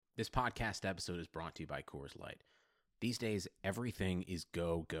This podcast episode is brought to you by Coors Light. These days, everything is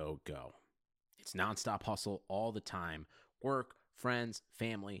go, go, go. It's nonstop hustle all the time. Work, friends,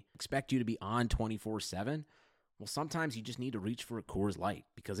 family expect you to be on 24/7. Well, sometimes you just need to reach for a Coors Light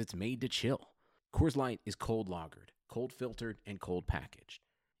because it's made to chill. Coors Light is cold lagered, cold filtered, and cold packaged.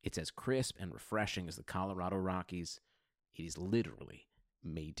 It's as crisp and refreshing as the Colorado Rockies. It is literally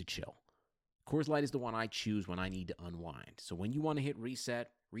made to chill. Coors Light is the one I choose when I need to unwind. So when you want to hit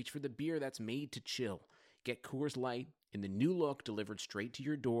reset, reach for the beer that's made to chill. Get Coors Light in the new look delivered straight to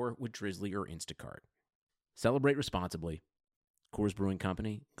your door with Drizzly or Instacart. Celebrate responsibly. Coors Brewing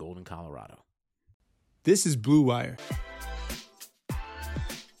Company, Golden, Colorado. This is Blue Wire.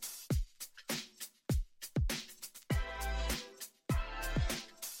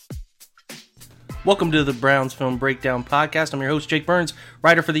 Welcome to the Browns Film Breakdown Podcast. I'm your host, Jake Burns,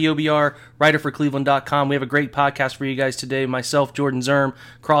 writer for the OBR, writer for Cleveland.com. We have a great podcast for you guys today. Myself, Jordan Zerm,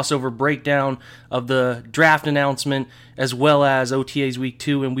 crossover breakdown of the draft announcement, as well as OTA's Week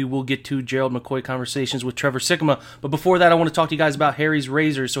 2, and we will get to Gerald McCoy conversations with Trevor Sikkema. But before that, I want to talk to you guys about Harry's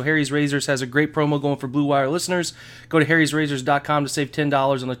Razors. So Harry's Razors has a great promo going for Blue Wire listeners. Go to harrysrazors.com to save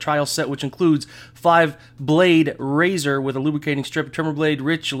 $10 on the trial set, which includes 5-blade razor with a lubricating strip, a trimmer blade,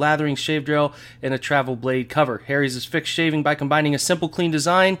 rich lathering shave gel, and a travel blade cover. Harry's is fixed shaving by combining a simple, clean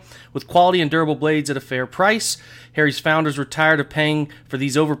design with quality and durable blades at a fair price. Harry's founders were tired of paying for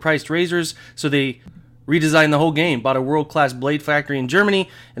these overpriced razors, so they redesigned the whole game, bought a world-class blade factory in Germany,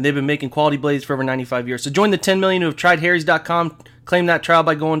 and they've been making quality blades for over 95 years. So join the 10 million who have tried harrys.com. Claim that trial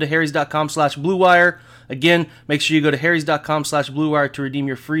by going to harrys.com/bluewire. Again, make sure you go to harrys.com/bluewire to redeem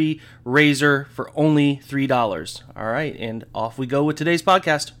your free razor for only $3. All right, and off we go with today's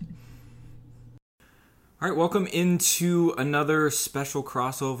podcast. All right, welcome into another special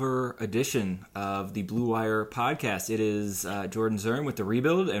crossover edition of the Blue Wire podcast. It is Jordan Zerm with The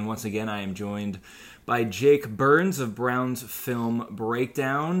Rebuild, and once again I am joined by Jake Burns of Browns Film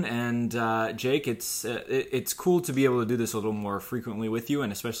Breakdown. And Jake, it's cool to be able to do this a little more frequently with you,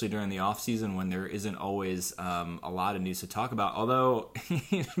 and especially during the off season when there isn't always a lot of news to talk about. Although,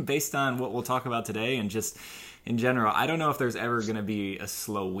 based on what we'll talk about today and just in general, I don't know if there's ever going to be a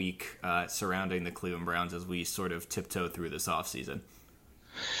slow week surrounding the Cleveland Browns as we sort of tiptoe through this offseason.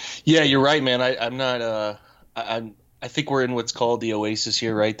 Yeah, you're right, man. I'm not. I think we're in what's called the oasis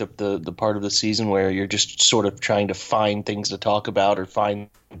here, right? The part of the season where you're just sort of trying to find things to talk about or find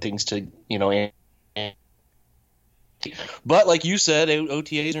things to, But like you said,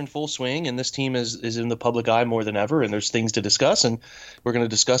 OTAs are in full swing, and this team is in the public eye more than ever, and there's things to discuss, and we're going to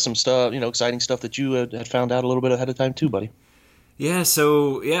discuss some stuff, exciting stuff that you had found out a little bit ahead of time too, buddy. Yeah,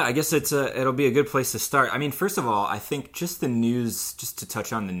 so I guess it'll be a good place to start. I mean, first of all, I think just the news, just to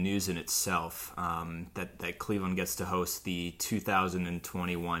touch on the news in itself, that Cleveland gets to host the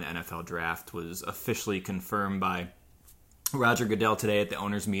 2021 NFL Draft was officially confirmed by Roger Goodell today at the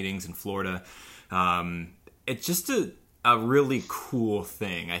owners' meetings in Florida. It's just a really cool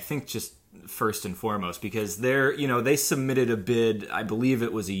thing, I think, just first and foremost, because they submitted a bid, I believe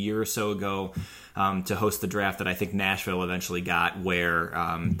it was a year or so ago, to host the draft that I think Nashville eventually got, where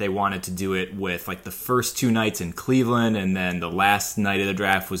they wanted to do it with like the first 2 nights in Cleveland, and then the last night of the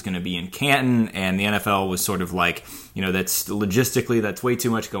draft was going to be in Canton, and the NFL was sort of like, that's logistically, that's way too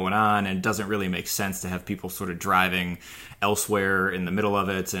much going on, and it doesn't really make sense to have people sort of driving elsewhere in the middle of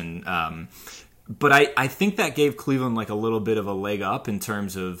it, and but I think that gave Cleveland like a little bit of a leg up in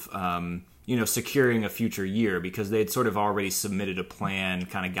terms of, securing a future year, because they had sort of already submitted a plan,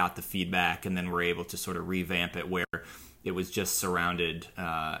 kind of got the feedback, and then were able to sort of revamp it where it was just surrounded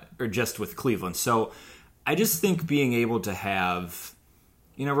or just with Cleveland. So I just think being able to have,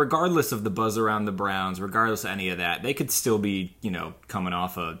 regardless of the buzz around the Browns, regardless of any of that, they could still be, coming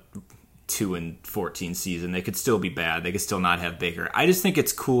off a 2-14 season. They could still be bad. They could still not have Baker. I just think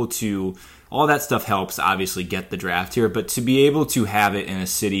it's cool to, all that stuff helps obviously get the draft here, but to be able to have it in a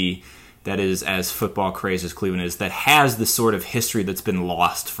city that is as football crazy as Cleveland is, that has the sort of history that's been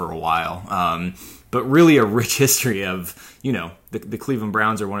lost for a while, but really a rich history of, the Cleveland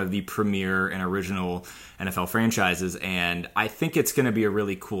Browns are one of the premier and original NFL franchises, and I think it's going to be a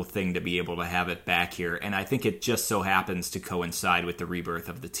really cool thing to be able to have it back here, and I think it just so happens to coincide with the rebirth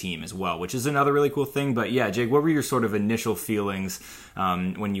of the team as well, which is another really cool thing. But yeah, Jake, what were your sort of initial feelings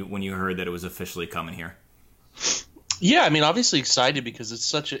when you heard that it was officially coming here? Yeah, I mean, obviously excited because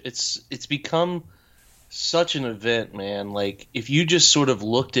it's become such an event, man. Like, if you just sort of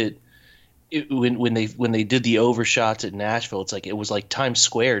looked at it, when they did the overshots at Nashville, it's like it was like Times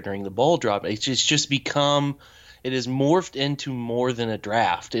Square during the ball drop. It's just become, it has morphed into more than a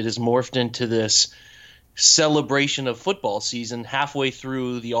draft. It has morphed into this celebration of football season halfway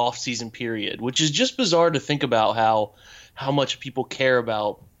through the off-season period, which is just bizarre to think about how much people care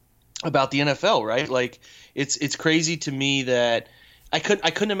about the NFL, right? Like it's crazy to me that I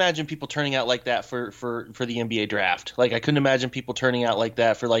couldn't imagine people turning out like that for the NBA draft. Like I couldn't imagine people turning out like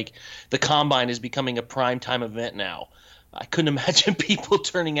that for like the combine is becoming a prime time event now. I couldn't imagine people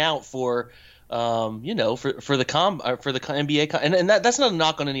turning out for for the NBA, and that's not a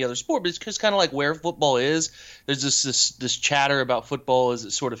knock on any other sport, but it's just kind of like where football is. There's this chatter about football. Is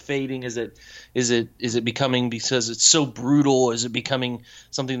it sort of fading? Is it becoming, because it's so brutal? Is it becoming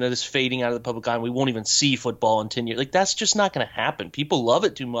something that is fading out of the public eye? And we won't even see football in 10 years. Like that's just not going to happen. People love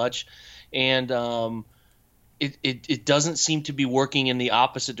it too much, and it doesn't seem to be working in the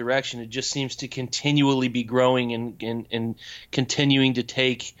opposite direction. It just seems to continually be growing and continuing to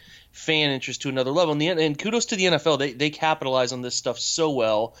take fan interest to another level. And kudos to the NFL. They capitalize on this stuff so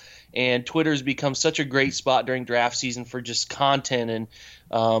well, and Twitter's become such a great spot during draft season for just content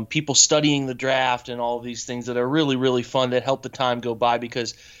and people studying the draft and all of these things that are really, really fun, that help the time go by.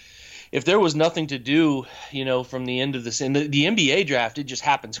 Because if there was nothing to do, from the end of this, and the NBA draft, it just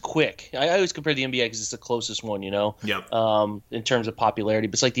happens quick. I always compare the NBA because it's the closest one, Yep. In terms of popularity.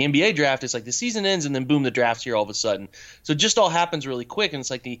 But it's like the NBA draft, it's like the season ends and then boom, the draft's here all of a sudden. So it just all happens really quick. And it's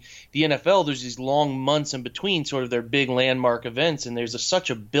like the NFL, there's these long months in between sort of their big landmark events, and there's such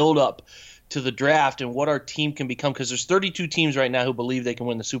a build-up to the draft and what our team can become, because there's 32 teams right now who believe they can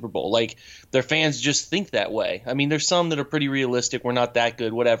win the Super Bowl. Like their fans just think that way. I mean, there's some that are pretty realistic. We're not that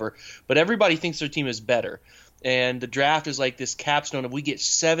good, whatever. But everybody thinks their team is better. And the draft is like this capstone of we get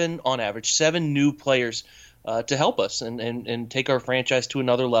seven new players to help us and take our franchise to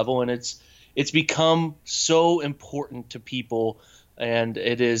another level. And it's become so important to people. And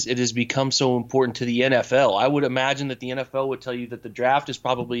it has become so important to the NFL. I would imagine that the NFL would tell you that the draft is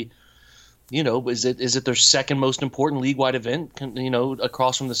probably, is it their second most important league-wide event,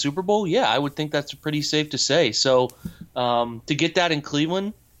 across from the Super Bowl? Yeah, I would think that's pretty safe to say. So to get that in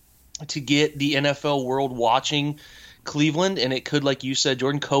Cleveland, to get the NFL world watching Cleveland, and it could, like you said,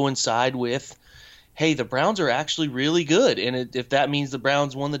 Jordan, coincide with, hey, the Browns are actually really good. And if that means the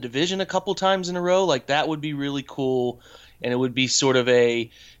Browns won the division a couple times in a row, like that would be really cool. And it would be sort of the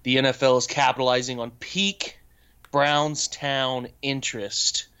NFL is capitalizing on peak Brownstown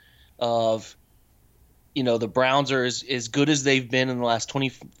interest of, the Browns are as good as they've been in the last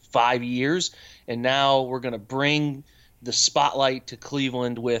 25 years, and now we're going to bring the spotlight to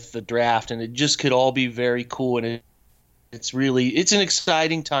Cleveland with the draft, and it just could all be very cool, and it's an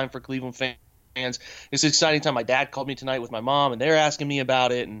exciting time for Cleveland fans. It's an exciting time. My dad called me tonight with my mom, and they're asking me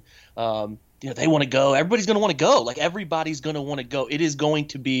about it, and they want to go. Everybody's going to want to go. Like everybody's going to want to go. It is going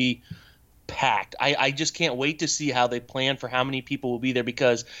to be packed. I just can't wait to see how they plan for how many people will be there,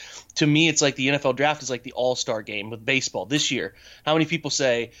 because to me it's like the NFL draft is like the All-Star game with baseball this year. How many people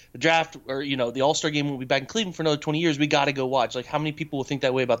say the draft or the All-Star game will be back in Cleveland for another 20 years, we got to go watch? Like how many people will think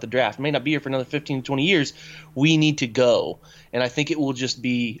that way about the draft? It may not be here for another 15 to 20 years. We need to go, and I think it will just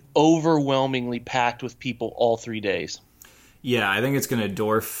be overwhelmingly packed with people all 3 days. Yeah, I think it's going to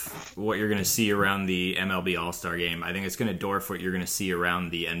dwarf what you're going to see around the MLB All-Star Game. I think it's going to dwarf what you're going to see around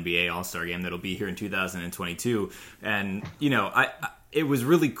the NBA All-Star Game that'll be here in 2022. And, it was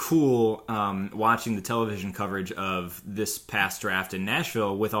really cool watching the television coverage of this past draft in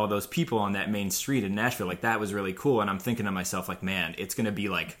Nashville with all those people on that main street in Nashville. Like, that was really cool. And I'm thinking to myself, like, man, it's going to be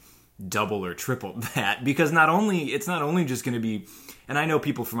like double or triple that, because it's not only just going to be, and I know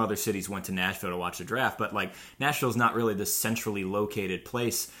people from other cities went to Nashville to watch the draft, but like Nashville's not really this centrally located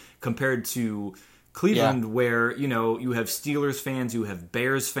place compared to Cleveland, where you have Steelers fans, you have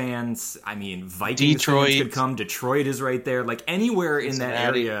Bears fans. I mean, Vikings fans could come. Detroit is right there. Like anywhere in that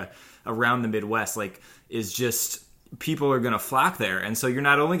area around the Midwest, like is just people are going to flock there. And so you're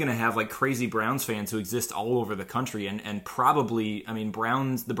not only going to have like crazy Browns fans who exist all over the country, and probably, I mean,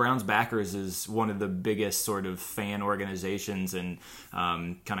 the Browns backers is one of the biggest sort of fan organizations and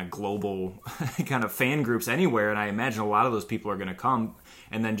kind of global kind of fan groups anywhere. And I imagine a lot of those people are going to come,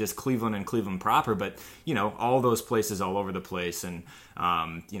 and then just Cleveland and Cleveland proper, but all those places all over the place, and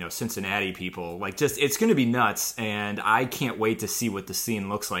Cincinnati people, like just it's going to be nuts. And I can't wait to see what the scene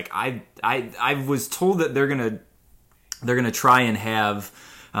looks like. I was told that they're going to try and have,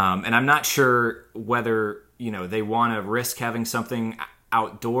 and I'm not sure whether, they want to risk having something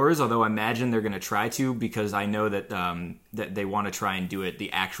outdoors, although I imagine they're going to try to, because I know that that they want to try and do it,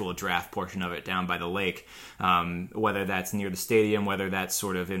 the actual draft portion of it, down by the lake, whether that's near the stadium, whether that's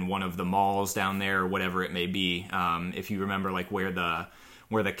sort of in one of the malls down there, or whatever it may be. If you remember, like where the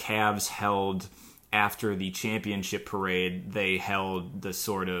Cavs held after the championship parade, they held the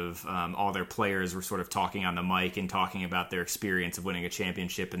sort of all their players were sort of talking on the mic and talking about their experience of winning a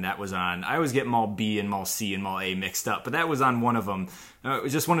championship, and that was on. I always get Mall B and Mall C and Mall A mixed up, but that was on one of them. It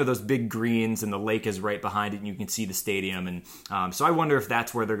was just one of those big greens, and the lake is right behind it, and you can see the stadium, and so I wonder if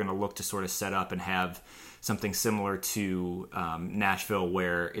that's where they're going to look to sort of set up and have something similar to Nashville,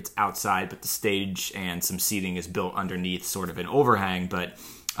 where it's outside, but the stage and some seating is built underneath, sort of an overhang, but.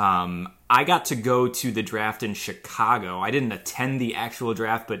 I got to go to the draft in Chicago. I didn't attend the actual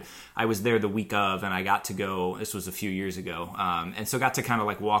draft, but I was there the week of, and I got to go. This was a few years ago, and so got to kind of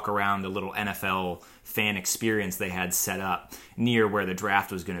like walk around the little NFL fan experience they had set up near where the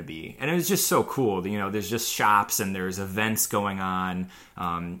draft was going to be, and it was just so cool. You know, there's just shops and there's events going on.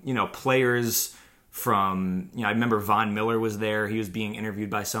 You know, players from, you know, I remember Von Miller was there. He was being interviewed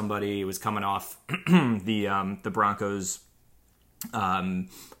by somebody. He was coming off the Broncos.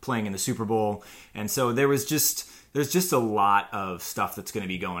 Playing in the Super Bowl, and so there's just a lot of stuff that's going to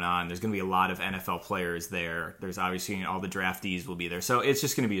be going on. There's going to be a lot of NFL players there. There's obviously all the draftees will be there, so it's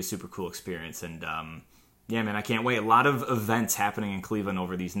just going to be a super cool experience. And yeah, man, I can't wait. A lot of events happening in Cleveland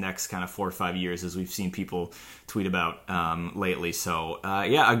over these next kind of 4 or 5 years, as we've seen people tweet about lately. So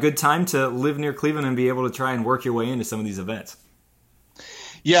yeah, a good time to live near Cleveland and be able to try and work your way into some of these events.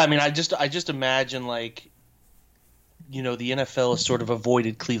 Yeah, I mean, I just imagine, like, you know, the NFL has sort of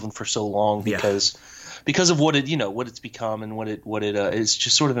avoided Cleveland for so long because of what it's become, and what it it's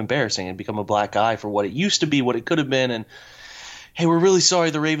just sort of embarrassing and become a black eye for what it used to be, what it could have been. And hey, we're really sorry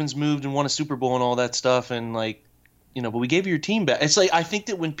the Ravens moved and won a Super Bowl and all that stuff, and like, you know, but we gave you your team back. It's like, I think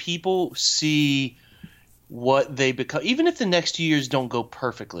that when people see what they become, even if the next 2 years don't go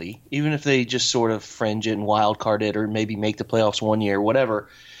perfectly, even if they just sort of fringe it and wild card it, or maybe make the playoffs one year, whatever,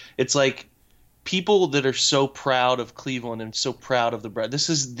 it's like, people that are so proud of Cleveland and so proud of the brand. This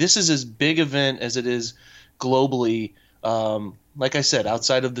is as big event as it is globally. Like I said,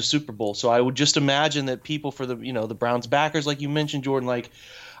 outside of the Super Bowl. So I would just imagine that people for the Browns backers, like you mentioned, Jordan, like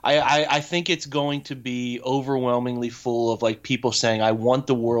I think it's going to be overwhelmingly full of like people saying, I want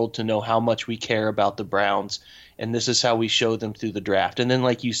the world to know how much we care about the Browns, and this is how we show them through the draft. And then,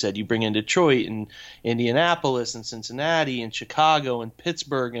 like you said, you bring in Detroit and Indianapolis and Cincinnati and Chicago and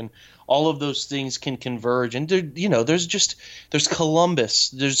Pittsburgh, and all of those things can converge. And there's Columbus.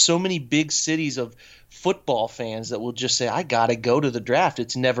 There's so many big cities of football fans that will just say, I gotta go to the draft.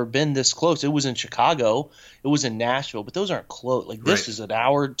 It's never been this close. It was in Chicago, it was in Nashville, but those aren't close. Like, this is an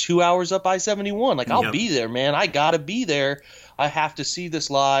hour, 2 hours up I-71. Like, I'll be there, man. I gotta be there. I have to see this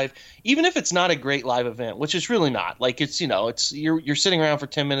live, even if it's not a great live event, which it's really not. Like, it's, you know, it's you're sitting around for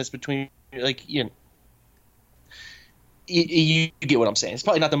 10 minutes between, like, you know, you get what I'm saying. It's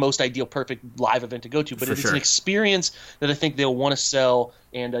probably not the most ideal, perfect live event to go to, but it's an experience that I think they'll want to sell,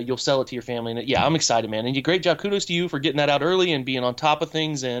 and you'll sell it to your family. And yeah, I'm excited, man. And great job. Kudos to you for getting that out early and being on top of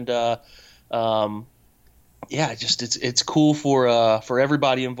things. And yeah, just it's cool for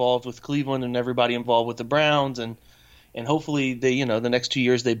everybody involved with Cleveland and everybody involved with the Browns, and hopefully they, you know, the next 2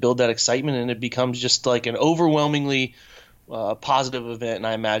 years they build that excitement and it becomes just like an overwhelmingly positive event, and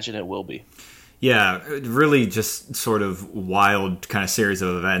I imagine it will be. Yeah, really just sort of wild kind of series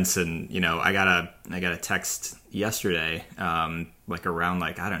of events. And, you know, I got a text yesterday, like around,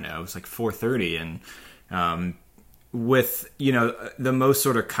 like, I don't know, it was like 4:30, and with, you know, the most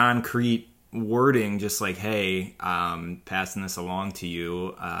sort of concrete wording, just like, hey, passing this along to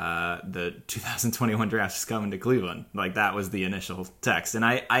you, the 2021 draft is coming to Cleveland. Like, that was the initial text. And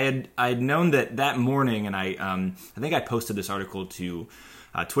I'd known that morning, and I think I posted this article to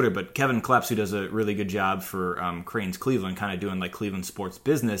Twitter, but Kevin Kleps, who does a really good job for Crain's Cleveland, kind of doing like Cleveland sports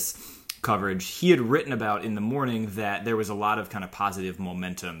business coverage, he had written about in the morning that there was a lot of kind of positive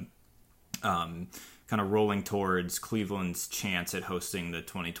momentum kind of rolling towards Cleveland's chance at hosting the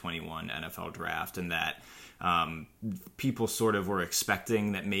 2021 NFL draft, and that people sort of were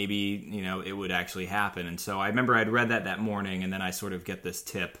expecting that maybe, you know, it would actually happen. And so I remember I'd read that morning, and then I sort of get this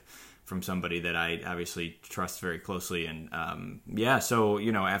tip from somebody that I obviously trust very closely. And yeah, so,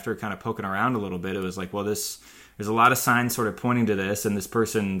 you know, after kind of poking around a little bit, it was like, well, there's a lot of signs sort of pointing to this, and this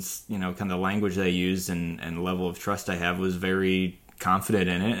person's, you know, kind of language they used and level of trust I have was very confident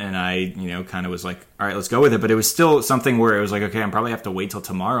in it. And I, you know, kind of was like, all right, let's go with it. But it was still something where it was like, okay, I'm probably have to wait till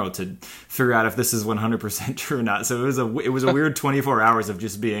tomorrow to figure out if this is 100% true or not. So it was a weird 24 hours of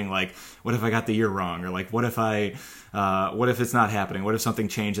just being like, what if I got the year wrong? Or like, what if it's not happening? What if something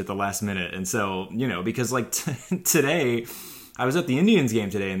changed at the last minute? And so, you know, because like today, I was at the Indians game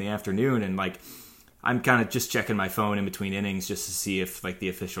today in the afternoon, and like, I'm kind of just checking my phone in between innings just to see if like the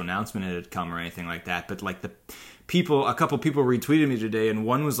official announcement had come or anything like that. But like a couple people retweeted me today, and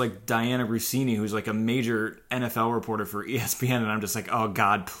one was like Diana Rossini, who's like a major NFL reporter for ESPN, and I'm just like, oh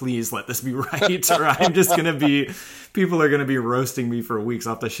God, please let this be right, or I'm just gonna be, people are gonna be roasting me for weeks.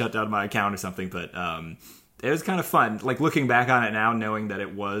 I'll have to shut down my account or something. But it was kind of fun, like looking back on it now, knowing that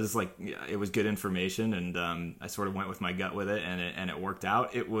it was good information, and I sort of went with my gut with it, and it worked out.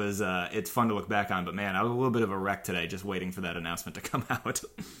 It's fun to look back on, but man, I was a little bit of a wreck today, just waiting for that announcement to come out.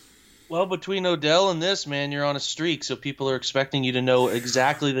 Well, between Odell and this, man, you're on a streak, so people are expecting you to know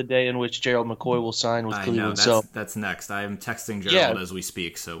exactly the day in which Gerald McCoy will sign with Cleveland. That's next. I am texting Gerald as we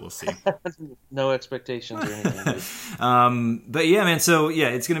speak, so we'll see. No expectations or anything. But yeah, man. So yeah,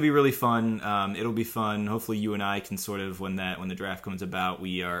 it's gonna be really fun. It'll be fun. Hopefully, you and I can sort of when the draft comes about,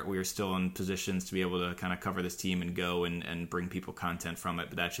 we are still in positions to be able to kind of cover this team and go and bring people content from it.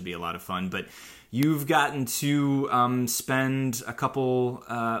 But that should be a lot of fun. But you've gotten to spend a couple.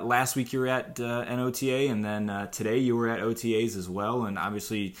 Last week you were at NOTA, and then today you were at OTAs as well. And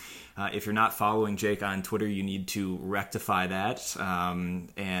obviously, if you're not following Jake on Twitter, you need to rectify that.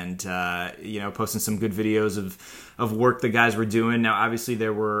 And posting some good videos of work the guys were doing. Now, obviously,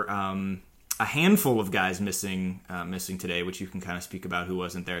 there were a handful of guys missing today, which you can kind of speak about who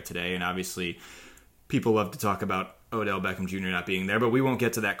wasn't there today. And obviously, people love to talk about Odell Beckham Jr. not being there, but we won't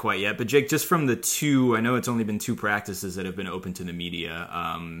get to that quite yet. But Jake, just from the two, I know it's only been 2 practices that have been open to the media.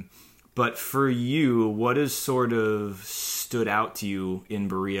 But for you, what has sort of stood out to you in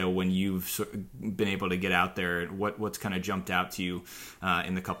Berea when you've been able to get out there? What's kind of jumped out to you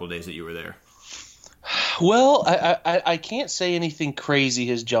in the couple of days that you were there? Well, I can't say anything crazy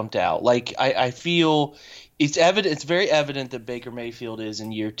has jumped out. Like I feel it's evident. It's very evident that Baker Mayfield is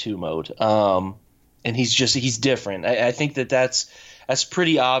in year 2 mode. And he's different. I think that's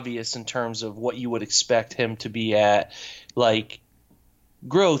pretty obvious in terms of what you would expect him to be at, like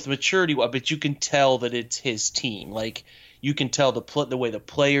growth, maturity. But you can tell that it's his team. Like you can tell the way the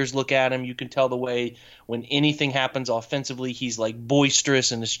players look at him. You can tell the way when anything happens offensively, he's like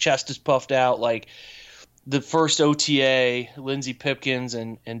boisterous and his chest is puffed out. Like the first OTA, Lindsey Pipkins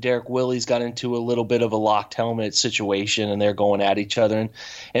and Derek Willis got into a little bit of a locked helmet situation, and they're going at each other.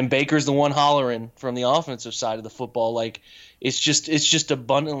 And Baker's the one hollering from the offensive side of the football. Like it's just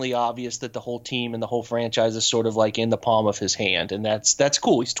abundantly obvious that the whole team and the whole franchise is sort of like in the palm of his hand, and that's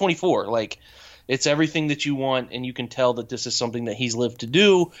cool. He's 24. Like it's everything that you want, and you can tell that this is something that he's lived to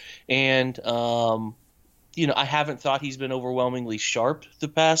do. And I haven't thought he's been overwhelmingly sharp the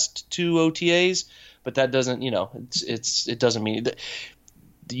past 2 OTAs. But that doesn't, it doesn't mean that.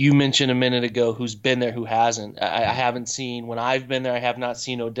 You mentioned a minute ago who's been there, who hasn't. I haven't seen, when I've been there, I have not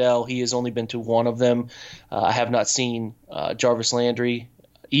seen Odell. He has only been to one of them. I have not seen Jarvis Landry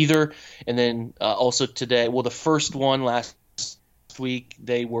either. And then also today, well, the first one last week,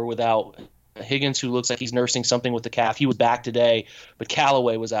 they were without Higgins, who looks like he's nursing something with the calf. He was back today, but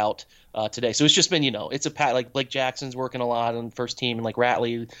Callaway was out today. So it's just been, it's a pat. Like Blake Jackson's working a lot on the first team, and like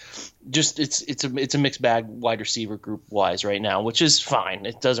Ratley, just it's a mixed bag wide receiver group wise right now, which is fine.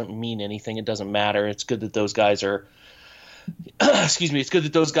 It doesn't mean anything. It doesn't matter. It's good that those guys are. Excuse me. It's good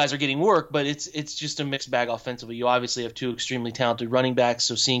that those guys are getting work, but it's just a mixed bag offensively. You obviously have 2 extremely talented running backs,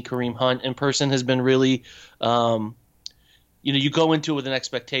 so seeing Kareem Hunt in person has been really, you go into it with an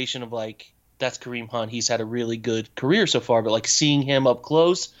expectation of like, that's Kareem Hunt. He's had a really good career so far, but like seeing him up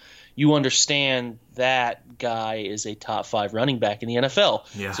close, you understand that guy is a top 5 running back in the NFL.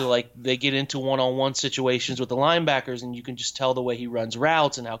 Yeah. So like they get into one-on-one situations with the linebackers, and you can just tell the way he runs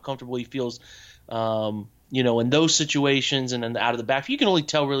routes and how comfortable he feels, in those situations. And then out of the back, you can only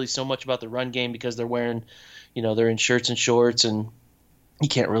tell really so much about the run game because they're wearing, they're in shirts and shorts, and you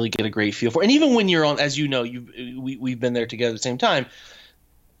can't really get a great feel for it. And even when you're on, as you know, we've been there together at the same time.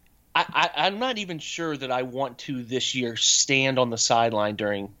 I'm not even sure that I want to this year stand on the sideline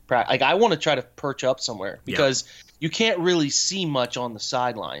during practice. Like I want to try to perch up somewhere because you can't really see much on the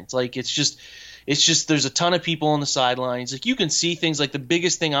sidelines. Like it's just there's a ton of people on the sidelines. Like you can see things. Like the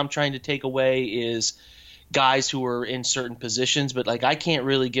biggest thing I'm trying to take away is guys who are in certain positions, but like I can't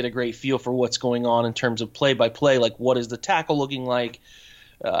really get a great feel for what's going on in terms of play by play. Like what is the tackle looking like?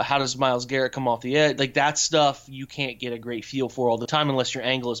 How does Myles Garrett come off the edge? Like that stuff you can't get a great feel for all the time unless your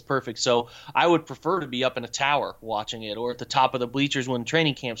angle is perfect. So I would prefer to be up in a tower watching it, or at the top of the bleachers when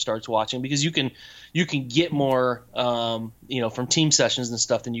training camp starts watching, because you can get more from team sessions and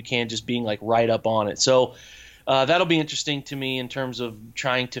stuff than you can just being like right up on it. So that'll be interesting to me in terms of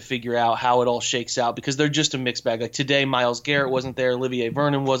trying to figure out how it all shakes out, because they're just a mixed bag. Like today, Myles Garrett wasn't there, Olivier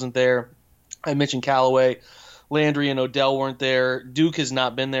Vernon wasn't there. I mentioned Callaway Landry and Odell weren't there. Duke has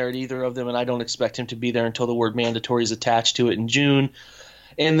not been there at either of them, and I don't expect him to be there until the word mandatory is attached to it in June.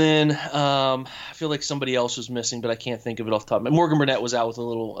 And then I feel like somebody else was missing, but I can't think of it off the top. Morgan Burnett was out with a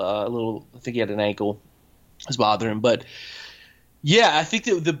little. I think he had an ankle, was bothering him. But yeah, I think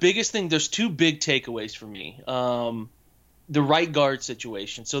that the biggest thing. There's two big takeaways for me. The right guard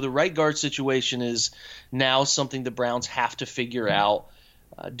situation. So the right guard situation is now something the Browns have to figure out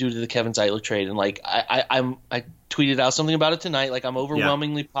due to the Kevin Zeitler trade. And like I tweeted out something about it tonight. Like I'm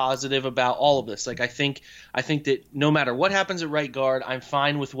overwhelmingly positive about all of this. Like I think that no matter what happens at right guard, I'm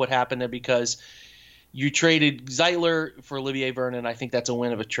fine with what happened there because you traded Zeitler for Olivier Vernon. I think that's a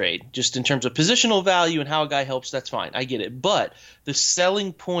win of a trade. Just in terms of positional value and how a guy helps, that's fine. I get it. But the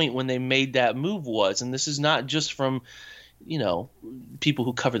selling point when they made that move was, and this is not just from people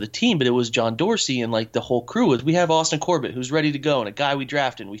who cover the team, but it was John Dorsey and like the whole crew was, we have Austin Corbett who's ready to go and a guy we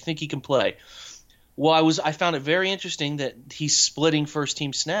drafted and we think he can play. Well, I found it very interesting that he's splitting first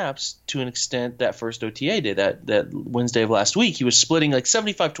team snaps to an extent that first OTA day, that Wednesday of last week. He was splitting like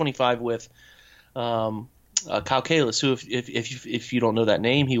 75-25 with Kyle Kalis, who if you don't know that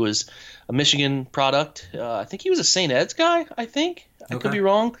name, he was a Michigan product. I think he was a St. Ed's guy, I think. I could be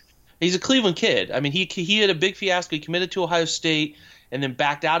wrong. He's a Cleveland kid. I mean, he had a big fiasco. He committed to Ohio State and then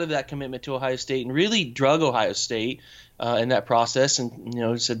backed out of that commitment to Ohio State and really drug Ohio State in that process.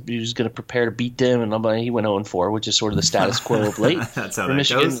 And, said he was going to prepare to beat them. And he went 0-4, which is sort of the status quo of late. That's how for that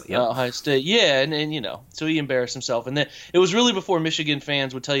Michigan, goes. Yep. Ohio State. Yeah, and so he embarrassed himself. And then it was really before Michigan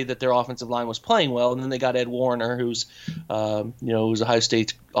fans would tell you that their offensive line was playing well. And then they got Ed Warner, who's, was Ohio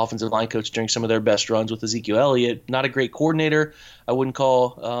State's offensive line coach during some of their best runs with Ezekiel Elliott. Not a great coordinator. I wouldn't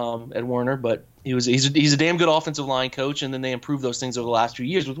call Ed Warner, but he's a damn good offensive line coach. And then they improved those things over the last few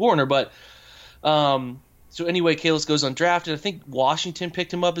years with Warner. But so anyway, Kalis goes undrafted. I think Washington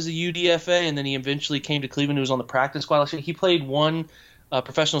picked him up as a UDFA, and then he eventually came to Cleveland. He was on the practice squad. He played one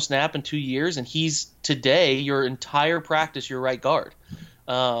professional snap in 2 years, and he's today your entire practice, your right guard.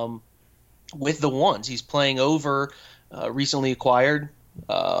 With the ones, he's playing over recently acquired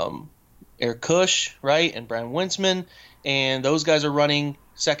Eric Kush, right, and Brian Winsman, and those guys are running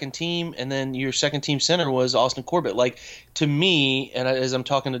second team, and then your second team center was Austin Corbett. Like, to me, and as I'm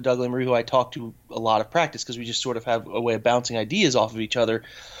talking to Doug Lemery, who I talk to a lot of practice because we just sort of have a way of bouncing ideas off of each other,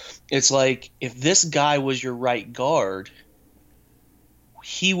 it's like if this guy was your right guard,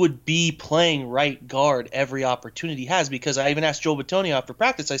 he would be playing right guard every opportunity he has, because I even asked Joel Bitonio after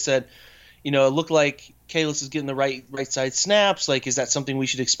practice, I said, it looked like Kalis is getting the right side snaps. Like, is that something we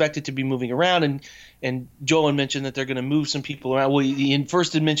should expect it to be moving around? And Joel mentioned that they're going to move some people around. Well, he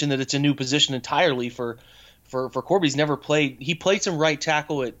first did mention that it's a new position entirely for Corbett. He's never played. He played some right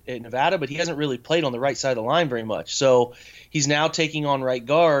tackle at Nevada, but he hasn't really played on the right side of the line very much. So he's now taking on right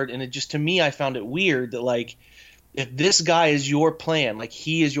guard. And it just, to me, I found it weird that, like, if this guy is your plan, like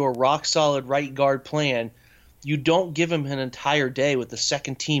he is your rock solid right guard plan, you don't give him an entire day with the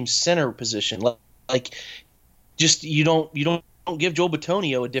second team center position. Like, just you don't give Joel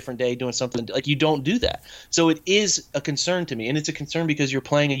Bitonio a different day doing something. Like, you don't do that. So it is a concern to me, and it's a concern because you're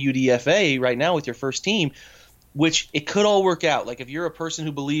playing a UDFA right now with your first team, which it could all work out. Like, if you're a person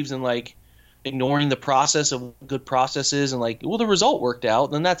who believes in like ignoring the process of good processes and like, well, the result worked out,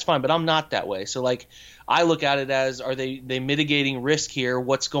 then that's fine. But I'm not that way. So like, I look at it as, are they mitigating risk here?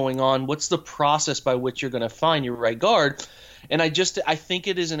 What's going on? What's the process by which you're going to find your right guard? And I think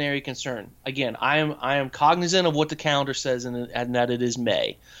it is an area of concern. Again, I am cognizant of what the calendar says and that it is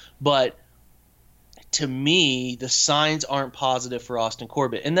May. But to me, the signs aren't positive for Austin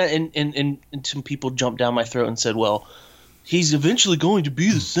Corbett. And that and some people jumped down my throat and said, well, he's eventually going to be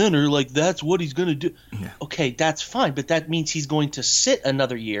the center. Like, that's what he's going to do. Yeah. Okay, that's fine. But that means he's going to sit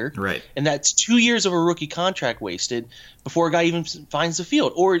another year. Right. And that's 2 years of a rookie contract wasted before a guy even finds the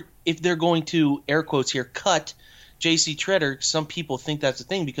field. Or if they're going to, air quotes here, cut J.C. Tretter, some people think that's a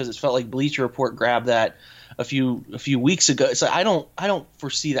thing because it felt like Bleacher Report grabbed that a few weeks ago. It's like, I don't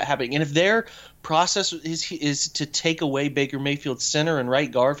foresee that happening. And if their process is to take away Baker Mayfield's center and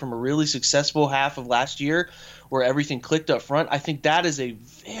right guard from a really successful half of last year where everything clicked up front, I think that is a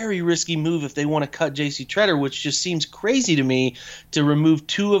very risky move if they want to cut J.C. Tretter, which just seems crazy to me to remove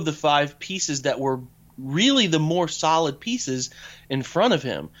 2 of the 5 pieces that were really the more solid pieces in front of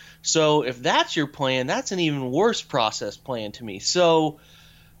him. So if that's your plan, that's an even worse process plan to me. So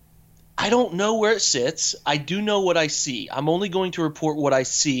I don't know where it sits. I do know what I see. I'm only going to report what I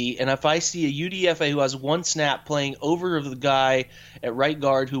see. And if I see a UDFA who has one snap playing over the guy at right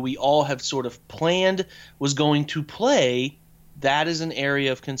guard who we all have sort of planned was going to play, that is an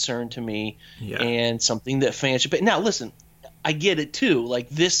area of concern to me, and something that fans should pay. Now, listen, I get it too. Like,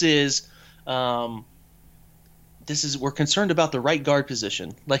 this is we're concerned about the right guard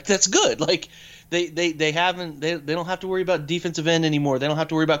position. Like, that's good. Like, they don't have to worry about defensive end anymore. They don't have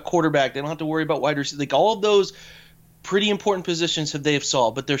to worry about quarterback. They don't have to worry about wide receiver. Like, all of those pretty important positions they have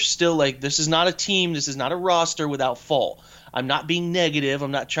solved, but they're still like, this is not a team, this is not a roster without fault. I'm not being negative.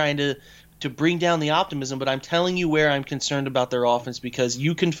 I'm not trying to bring down the optimism, but I'm telling you where I'm concerned about their offense, because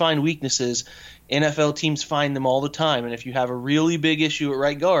you can find weaknesses. NFL teams find them all the time, and if you have a really big issue at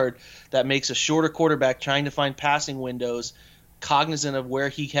right guard, that makes a shorter quarterback trying to find passing windows cognizant of where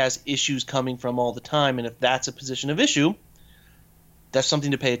he has issues coming from all the time, and if that's a position of issue, that's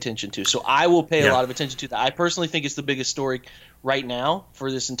something to pay attention to. So I will pay a lot of attention to that. I personally think it's the biggest story right now for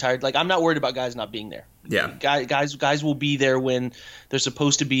this entire. Like, I'm not worried about guys not being there. Yeah, guys will be there when they're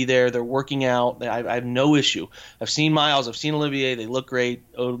supposed to be there. They're working out. I have no issue. I've seen Miles. I've seen Olivier. They look great.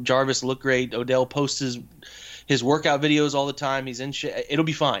 Jarvis look great. Odell posts his workout videos all the time. He's in shape. It'll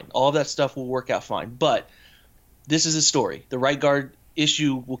be fine. All of that stuff will work out fine. But this is a story. The right guard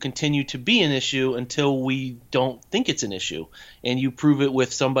issue will continue to be an issue until we don't think it's an issue, and you prove it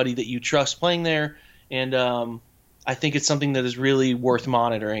with somebody that you trust playing there. And I think it's something that is really worth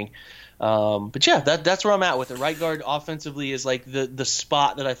monitoring. But yeah, that's where I'm at with it. Right guard offensively is like the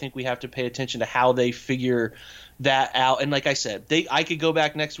spot that I think we have to pay attention to how they figure that out. And like I said, I could go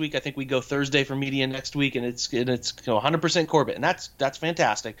back next week. I think we go Thursday for media next week, and it's 100% Corbett, and that's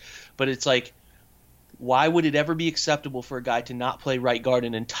fantastic. But it's like, why would it ever be acceptable for a guy to not play right guard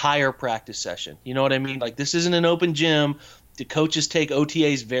an entire practice session? You know what I mean? Like, this isn't an open gym. The coaches take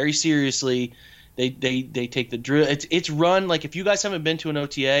OTAs very seriously. They take the drill. It's run like, if you guys haven't been to an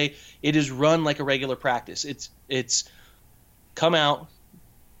OTA, it is run like a regular practice. It's come out,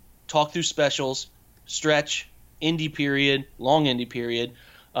 talk through specials, stretch, indie period, long indie period,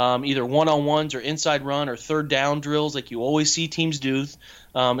 either one-on-ones or inside run or third down drills like you always see teams do,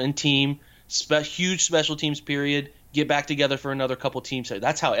 and team. Huge special teams period, get back together for another couple teams.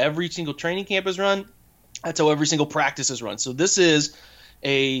 That's how every single training camp is run. That's how every single practice is run. So this is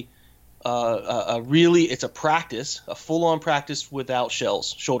it's a practice, a full-on practice without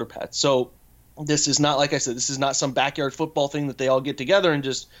shoulder pads. So this is not, like I said, this is not some backyard football thing that they all get together and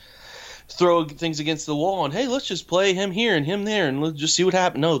just throw things against the wall and, hey, let's just play him here and him there and let's just see what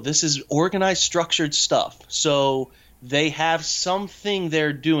happens. No, this is organized, structured stuff. So they have something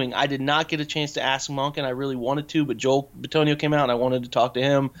they're doing. I did not get a chance to ask Monk, and I really wanted to, but Joel Bitonio came out, and I wanted to talk to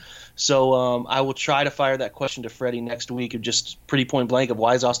him. So I will try to fire that question to Freddie next week, of just pretty point blank of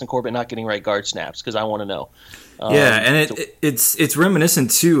why is Austin Corbett not getting right guard snaps, because I want to know. It's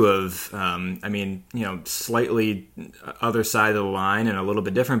reminiscent too of slightly other side of the line and a little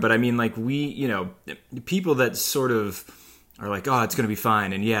bit different, but I mean, like, people that sort of are like, oh, it's going to be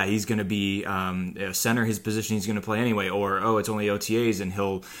fine, and yeah, he's going to be center, his position he's going to play anyway, or oh, it's only OTAs and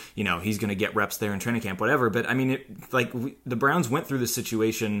he's going to get reps there in training camp, whatever. But I mean, the Browns went through this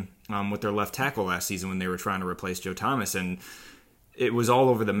situation with their left tackle last season when they were trying to replace Joe Thomas, and it was all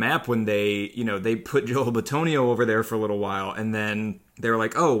over the map when they put Joel Bitonio over there for a little while, and then they were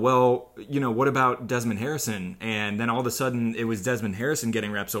like, oh, well, what about Desmond Harrison? And then all of a sudden it was Desmond Harrison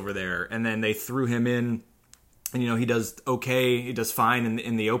getting reps over there, and then they threw him in. And, he does okay, he does fine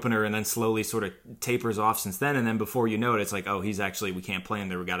in the opener, and then slowly sort of tapers off since then. And then before you know it, it's like, oh, we can't play him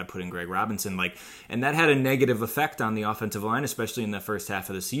there. We got to put in Greg Robinson. And that had a negative effect on the offensive line, especially in the first half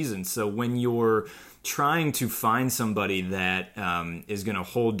of the season. So when you're trying to find somebody that is going to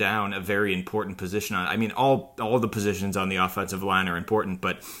hold down a very important position all the positions on the offensive line are important,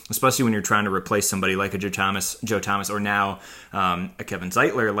 but especially when you're trying to replace somebody like a Joe Thomas, or now a Kevin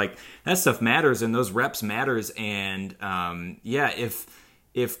Zeitler, like, that stuff matters, and those reps matters. And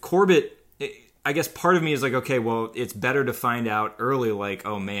if Corbett, I guess part of me is like, okay, well, it's better to find out early, like,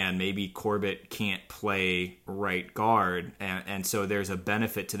 oh man, maybe Corbett can't play right guard, and so there's a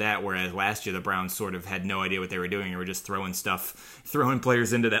benefit to that, whereas last year the Browns sort of had no idea what they were doing and were just throwing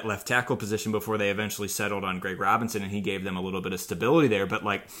players into that left tackle position before they eventually settled on Greg Robinson, and he gave them a little bit of stability there. But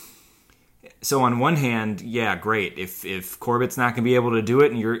so on one hand, yeah, great. If Corbett's not going to be able to do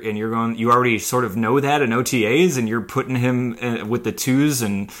it, and you already sort of know that in OTAs, and you're putting him with the twos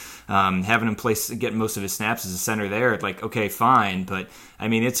and having him get most of his snaps as a center there, like, okay, fine. But I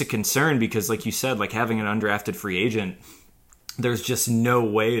mean, it's a concern because, like you said, like, having an undrafted free agent, there's just no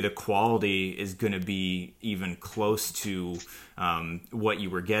way the quality is going to be even close to what you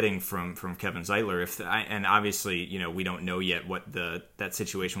were getting from Kevin Zeitler. And obviously, we don't know yet what that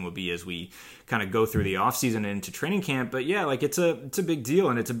situation will be as we kind of go through the offseason and into training camp. But yeah, like, it's a big deal,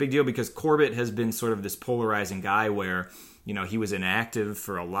 and it's a big deal because Corbett has been sort of this polarizing guy where, he was inactive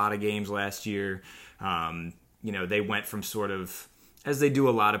for a lot of games last year. They went from sort of as they do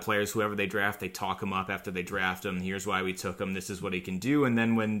a lot of players, whoever they draft, they talk him up after they draft him. Here's why we took him. This is what he can do. And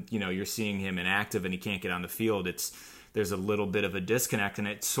then when, you're seeing him inactive and he can't get on the field, there's a little bit of a disconnect. And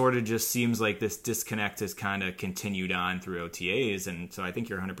it sort of just seems like this disconnect has kind of continued on through OTAs. And so I think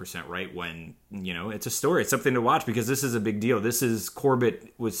you're 100% right when, it's a story. It's something to watch because this is a big deal.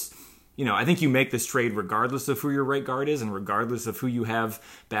 Corbett was... I think you make this trade regardless of who your right guard is and regardless of who you have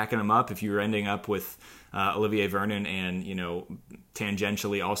backing him up. If you're ending up with Olivier Vernon and,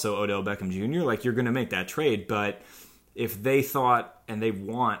 tangentially also Odell Beckham Jr., like you're going to make that trade. But if they thought and they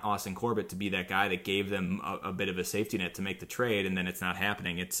want Austin Corbett to be that guy that gave them a bit of a safety net to make the trade and then it's not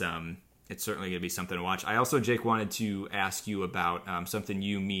happening, it's certainly going to be something to watch. I also, Jake, wanted to ask you about something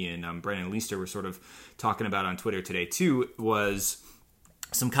you, me, and Brandon Leister were sort of talking about on Twitter today too, was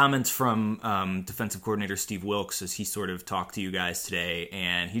some comments from defensive coordinator Steve Wilks as he sort of talked to you guys today,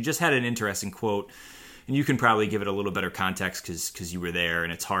 and he just had an interesting quote, and you can probably give it a little better context because you were there,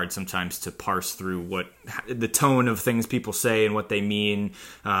 and it's hard sometimes to parse through what the tone of things people say and what they mean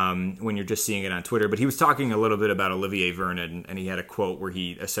when you're just seeing it on Twitter. But he was talking a little bit about Olivier Vernon, and he had a quote where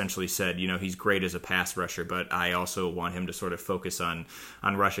he essentially said, he's great as a pass rusher, but I also want him to sort of focus on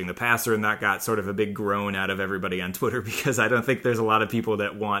rushing the passer, and that got sort of a big groan out of everybody on Twitter because I don't think there's a lot of people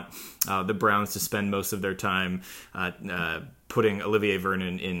that want the Browns to spend most of their time putting Olivier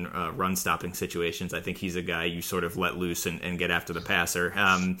Vernon in run-stopping situations. I think he's a guy you sort of let loose and get after the passer.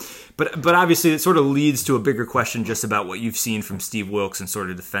 But obviously it sort of leads to a bigger question just about what you've seen from Steve Wilks and sort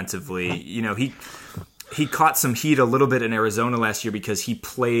of defensively. He caught some heat a little bit in Arizona last year because he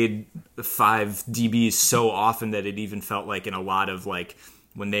played 5 DBs so often that it even felt like in a lot of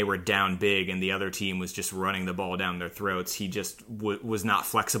when they were down big and the other team was just running the ball down their throats, he just was not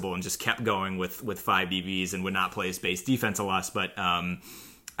flexible and just kept going with 5 DBs and would not play his base defense a lot. But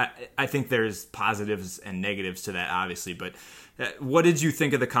I think there's positives and negatives to that, obviously. But what did you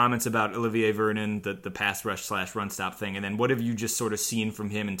think of the comments about Olivier Vernon, the pass rush / run stop thing? And then what have you just sort of seen from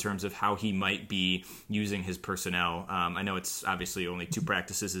him in terms of how he might be using his personnel? I know it's obviously only 2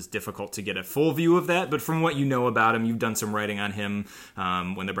 practices is difficult to get a full view of that, but from what you know about him, you've done some writing on him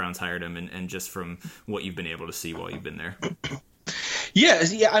when the Browns hired him and just from what you've been able to see while you've been there. Yeah.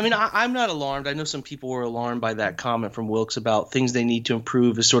 I mean, I'm not alarmed. I know some people were alarmed by that comment from Wilks about things they need to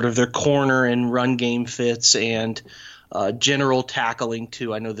improve as sort of their corner and run game fits and general tackling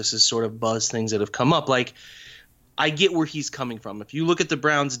too. I know this is sort of buzz things that have come up. I get where he's coming from. If you look at the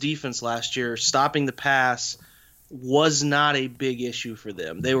Browns defense last year, stopping the pass was not a big issue for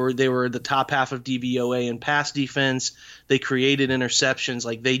them. They were the top half of DVOA in pass defense. They created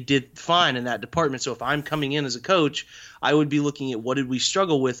interceptions. They did fine in that department. So if I'm coming in as a coach, I would be looking at what did we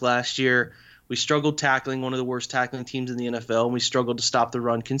struggle with last year. We struggled tackling, one of the worst tackling teams in the NFL, and we struggled to stop the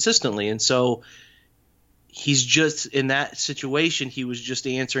run consistently. And so he's just in that situation, he was just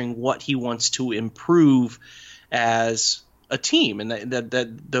answering what he wants to improve as a team, and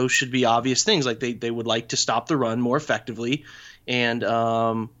that those should be obvious things. They would like to stop the run more effectively, and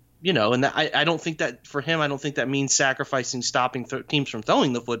and I don't think that for him, I don't think that means sacrificing stopping teams from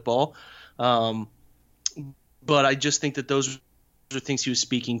throwing the football, but I just think that those are things he was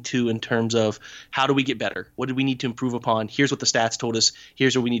speaking to in terms of how do we get better? What do we need to improve upon? Here's what the stats told us.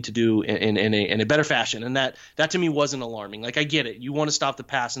 Here's what we need to do in a better fashion. And that to me wasn't alarming. I get it. You want to stop the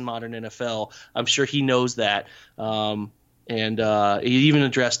pass in modern NFL. I'm sure he knows that. And he even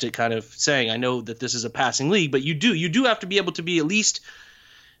addressed it kind of saying, I know that this is a passing league, but you do have to be able to be at least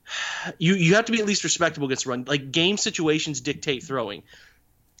you have to be at least respectable against run. Game situations dictate throwing.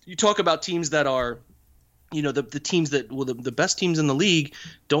 You talk about teams that are the teams that the best teams in the league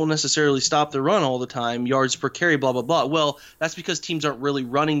don't necessarily stop the run all the time, yards per carry, blah, blah, blah. Well, that's because teams aren't really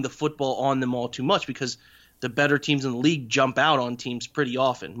running the football on them all too much because the better teams in the league jump out on teams pretty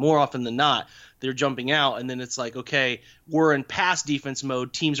often. More often than not, they're jumping out, and then it's okay, we're in pass defense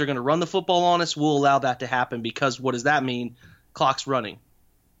mode. Teams are going to run the football on us. We'll allow that to happen because what does that mean? Clock's running.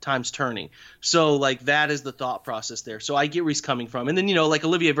 Time's turning. So that is the thought process there. So I get where he's coming from. And then,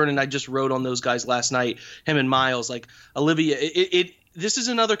 Olivier Vernon, I just wrote on those guys last night, him and Miles, Olivia, this is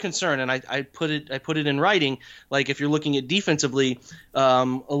another concern. And I put it in writing. If you're looking at defensively,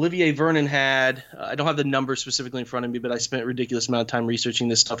 Olivier Vernon had, I don't have the numbers specifically in front of me, but I spent a ridiculous amount of time researching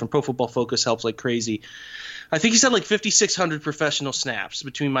this stuff, and Pro Football Focus helps like crazy. I think he's had 5,600 professional snaps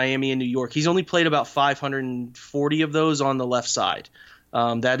between Miami and New York. He's only played about 540 of those on the left side.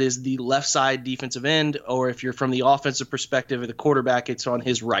 That is the left side defensive end, or if you're from the offensive perspective of the quarterback, it's on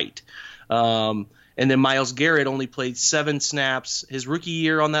his right. And then Myles Garrett only played 7 snaps his rookie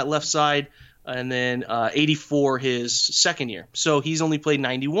year on that left side, and then 84 his second year. So he's only played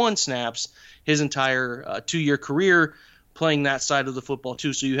 91 snaps his entire 2-year career playing that side of the football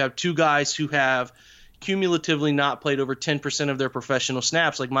too. So you have two guys who have cumulatively not played over 10% of their professional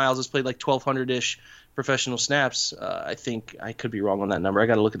snaps. Like Miles has played like 1,200-ish professional snaps. I think I could be wrong on that number. I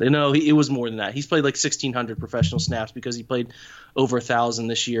got to look at it. No, it was more than that. He's played like 1,600 professional snaps because he played over 1,000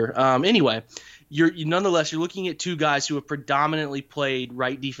 this year. Anyway, nonetheless, you're looking at two guys who have predominantly played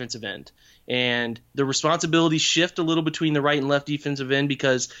right defensive end. And the responsibilities shift a little between the right and left defensive end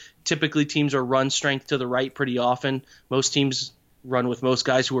because typically teams are run strength to the right pretty often. Most teams run with most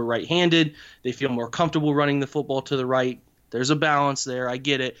guys who are right-handed. They feel more comfortable running the football to the right. There's a balance there. I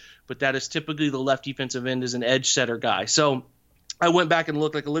get it. But that is typically the left defensive end as an edge setter guy. So I went back and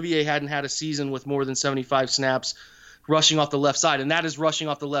looked. Like Olivier hadn't had a season with more than 75 snaps rushing off the left side, and that is rushing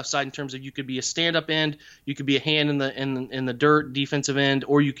off the left side in terms of you could be a stand-up end, you could be a hand in the dirt defensive end,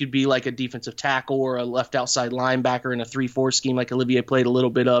 or you could be like a defensive tackle or a left outside linebacker in a 3-4 scheme like Olivier played a little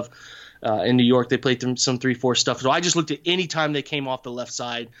bit of in New York. They played some 3-4 stuff. So I just looked at any time they came off the left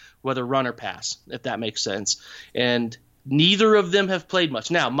side, whether run or pass, if that makes sense. And neither of them have played much.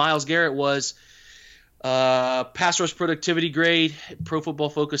 Now, Myles Garrett was pass rush productivity grade. Pro Football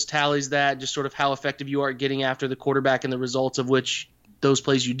Focus tallies that, just sort of how effective you are at getting after the quarterback and the results of which those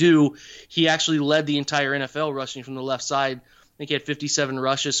plays you do. He actually led the entire NFL rushing from the left side. I think he had 57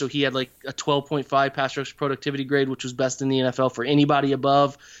 rushes, so he had like a 12.5 pass rush productivity grade, which was best in the NFL for anybody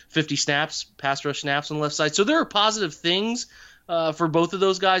above 50 snaps, pass rush snaps on the left side. So there are positive things for both of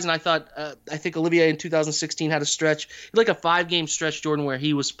those guys, and I think Olivier in 2016 had a stretch, like a 5-game stretch, Jordan, where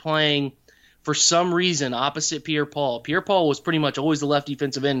he was playing for some reason opposite Pierre-Paul. Pierre-Paul was pretty much always the left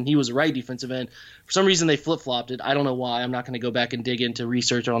defensive end, and he was the right defensive end. For some reason, they flip-flopped it. I don't know why. I'm not going to go back and dig into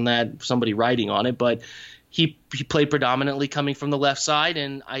research on that, somebody writing on it, but he played predominantly coming from the left side,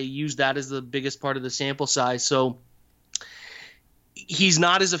 and I used that as the biggest part of the sample size. So he's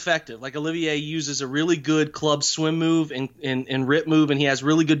not as effective. Like Olivier uses a really good club swim move and rip move, and he has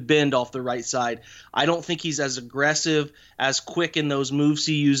really good bend off the right side. I don't think he's as aggressive, as quick in those moves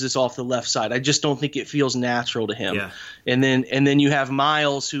he uses off the left side. I just don't think it feels natural to him. Yeah. And then you have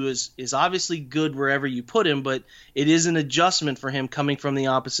Miles, who is obviously good wherever you put him, but it is an adjustment for him coming from the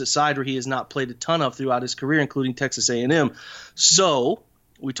opposite side where he has not played a ton of throughout his career, including Texas A&M. So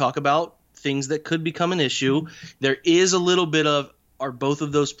we talk about things that could become an issue. There is a little bit of, are both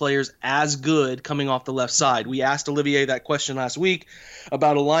of those players as good coming off the left side? We asked Olivier that question last week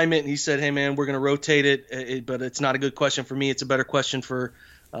about alignment, and he said, hey, man, we're going to rotate it, but it's not a good question for me. It's a better question for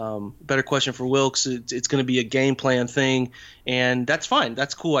Wilks. It's going to be a game plan thing, and that's fine.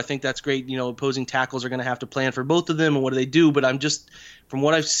 That's cool. I think that's great. Opposing tackles are going to have to plan for both of them, and what do they do? But I'm just, from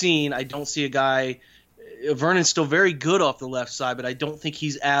what I've seen, I don't see a guy – Vernon's still very good off the left side, but I don't think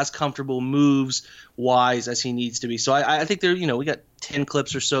he's as comfortable moves-wise as he needs to be. So I think there, we got 10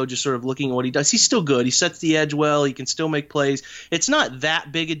 clips or so just sort of looking at what he does. He's still good. He sets the edge well. He can still make plays. It's not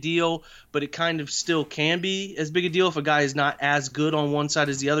that big a deal, but it kind of still can be as big a deal if a guy is not as good on one side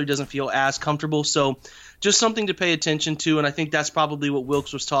as the other, doesn't feel as comfortable. So just something to pay attention to, and I think that's probably what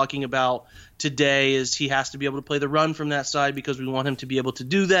Wilks was talking about today, is he has to be able to play the run from that side because we want him to be able to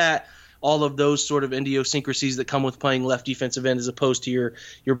do that. All of those sort of idiosyncrasies that come with playing left defensive end as opposed to your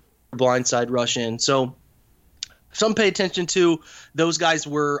blindside rush in. So some pay attention to. Those guys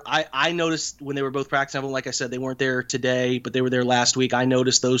were – I noticed when they were both practicing, like I said, they weren't there today, but they were there last week. I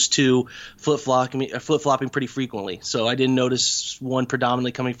noticed those two flip-flopping pretty frequently. So I didn't notice one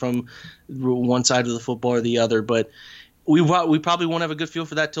predominantly coming from one side of the football or the other. But we probably won't have a good feel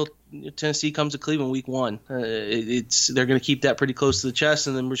for that till Tennessee comes to Cleveland week 1. They're going to keep that pretty close to the chest,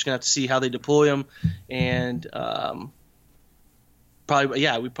 and then we're just going to have to see how they deploy them. And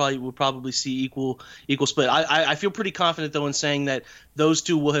we'll probably see equal split. I feel pretty confident though in saying that those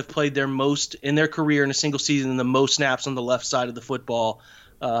two will have played their most in their career in a single season, the most snaps on the left side of the football,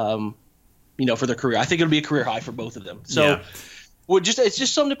 for their career. I think it'll be a career high for both of them. So. Yeah. Well, it's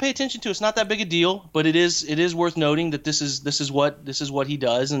just something to pay attention to. It's not that big a deal, but it is worth noting that this is what he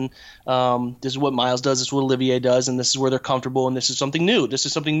does, and this is what Miles does. This is what Olivier does, and this is where they're comfortable. And this is something new. This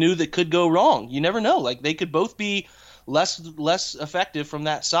is something new that could go wrong. You never know. Like they could both be less effective from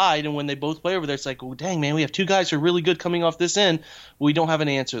that side, and when they both play over there, it's like, oh, dang man, we have two guys who are really good coming off this end. We don't have an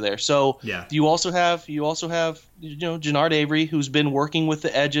answer there. So yeah. You also have Jannard Avery, who's been working with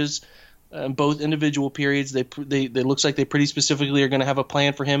the edges. Both individual periods, they looks like they pretty specifically are going to have a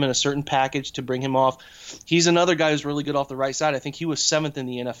plan for him in a certain package to bring him off. He's another guy who's really good off the right side. I think he was 7th in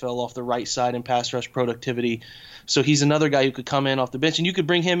the NFL off the right side in pass rush productivity. So he's another guy who could come in off the bench, and you could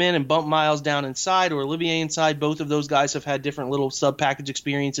bring him in and bump Miles down inside or Olivier inside. Both of those guys have had different little sub-package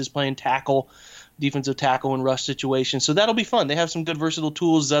experiences playing tackle, defensive tackle, and rush situations. So that'll be fun. They have some good versatile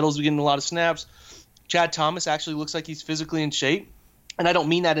tools. Zettle's getting a lot of snaps. Chad Thomas actually looks like he's physically in shape. And I don't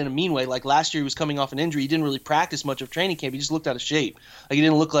mean that in a mean way. Like last year he was coming off an injury. He didn't really practice much of training camp. He just looked out of shape. Like he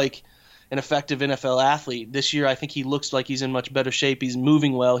didn't look like an effective NFL athlete. This year I think he looks like he's in much better shape. He's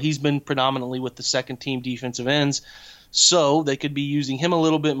moving well. He's been predominantly with the second team defensive ends. So they could be using him a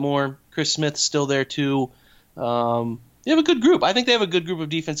little bit more. Chris Smith's still there too. They have a good group. I think they have a good group of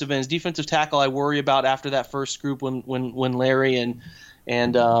defensive ends. Defensive tackle I worry about after that first group when Larry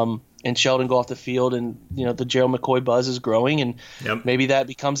and Sheldon go off the field, and the Gerald McCoy buzz is growing, and maybe that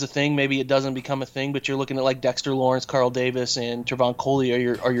becomes a thing. Maybe it doesn't become a thing. But you're looking at like Dexter Lawrence, Carl Davis, and Trevon Coley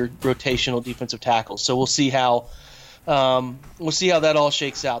are your rotational defensive tackles. So we'll see how that all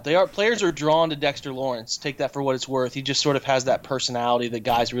shakes out. Players are drawn to Dexter Lawrence. Take that for what it's worth. He just sort of has that personality that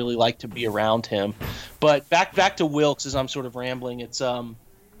guys really like to be around him. But back to Wilkes, as I'm sort of rambling. They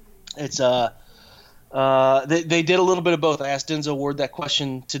did a little bit of both. I asked Denzel Ward that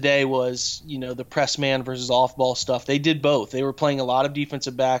question today was, the press man versus off-ball stuff. They did both. They were playing a lot of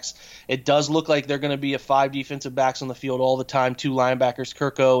defensive backs. It does look like they're going to be 5 defensive backs on the field all the time, 2 linebackers.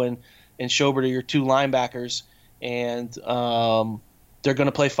 Kirko and Schobert are your 2 linebackers. And they're going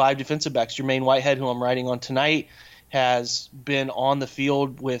to play 5 defensive backs. Jermaine Whitehead, who I'm writing on tonight, has been on the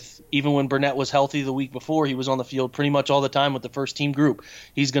field even when Burnett was healthy the week before, he was on the field pretty much all the time with the first team group.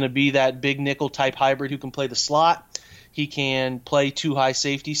 He's going to be that big nickel type hybrid who can play the slot. He can play 2 high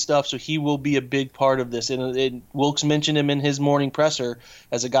safety stuff, so he will be a big part of this. And Wilkes mentioned him in his morning presser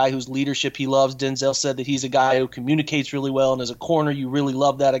as a guy whose leadership he loves. Denzel said that he's a guy who communicates really well, and as a corner, you really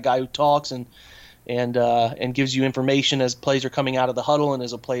love that, a guy who talks and gives you information as plays are coming out of the huddle and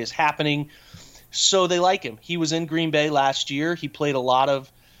as a play is happening. So they like him. He was in Green Bay last year. He played a lot of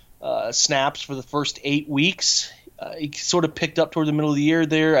snaps for the first 8 weeks. He sort of picked up toward the middle of the year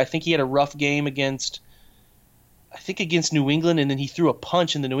there. I think he had a rough game against New England, and then he threw a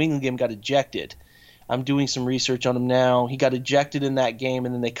punch in the New England game, got ejected. I'm doing some research on him now. He got ejected in that game,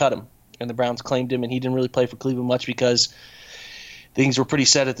 and then they cut him, and the Browns claimed him, and he didn't really play for Cleveland much because things were pretty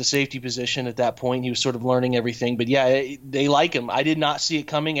set at the safety position at that point. He was sort of learning everything. But, yeah, they like him. I did not see it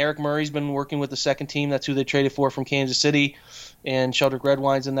coming. Eric Murray's been working with the second team. That's who they traded for from Kansas City. And Sheldrick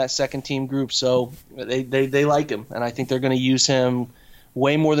Redwine's in that second team group. So they like him. And I think they're going to use him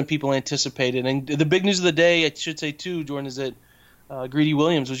way more than people anticipated. And the big news of the day, I should say too, Jordan, is that Greedy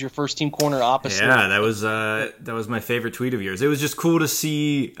Williams was your first team corner opposite. Yeah, that was my favorite tweet of yours. It was just cool to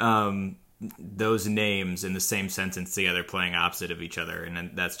see those names in the same sentence together playing opposite of each other,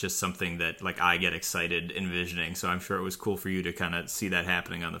 and that's just something that like I get excited envisioning. So I'm sure it was cool for you to kind of see that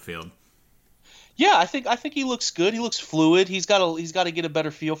happening on the field. Yeah, I think he looks good. He looks fluid. He's got to get a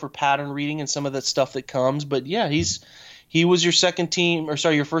better feel for pattern reading and some of that stuff that comes. But yeah, he was your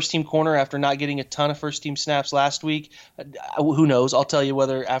your first team corner after not getting a ton of first team snaps last week. Who knows? I'll tell you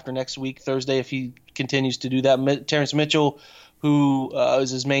whether after next week, Thursday, if he continues to do that. Terrence Mitchell, who is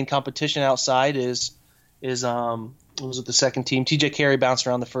his main competition outside, was with the second team. TJ Carey bounced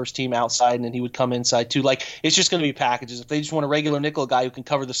around the first team outside, and then he would come inside too. Like, it's just going to be packages. If they just want a regular nickel guy who can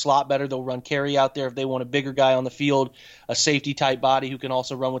cover the slot better, they'll run Carey out there. If they want a bigger guy on the field, a safety type body who can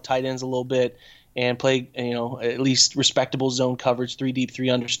also run with tight ends a little bit and play, at least respectable zone coverage, 3 deep, 3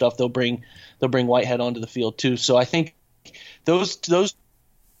 under stuff, they'll bring Whitehead onto the field too. So I think those 2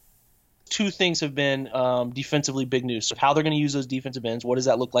 things have been defensively big news. So how they're going to use those defensive ends, what does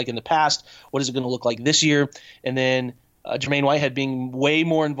that look like in the past, what is it going to look like this year, and then Jermaine Whitehead being way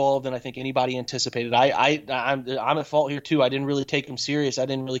more involved than I think anybody anticipated. I'm at fault here too. I didn't really take him serious. I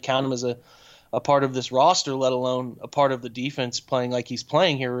didn't really count him as a part of this roster, let alone a part of the defense playing like he's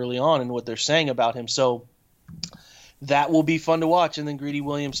playing here early on and what they're saying about him. So that will be fun to watch. And then Greedy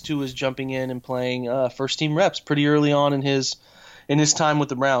Williams too is jumping in and playing first team reps pretty early on in his time with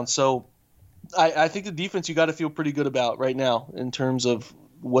the Browns. So I think the defense you got to feel pretty good about right now in terms of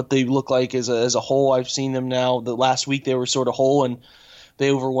what they look like as a whole. I've seen them now. The last week they were sort of whole, and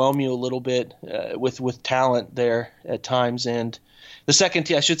they overwhelm you a little bit with talent there at times. And the second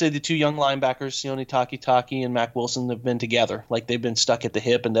team, I should say, the 2 young linebackers, Sione Takitaki and Mac Wilson, have been together. Like, they've been stuck at the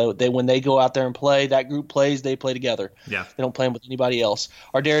hip, and they when they go out there and play, that group plays, they play together. Yeah, they don't play them with anybody else.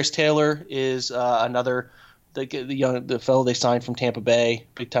 Ardarius Taylor is another. The fellow they signed from Tampa Bay,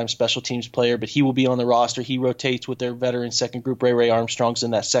 big-time special teams player, but he will be on the roster. He rotates with their veteran second group. Ray Armstrong's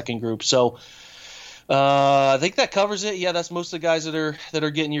in that second group. So I think that covers it. Yeah, that's most of the guys that are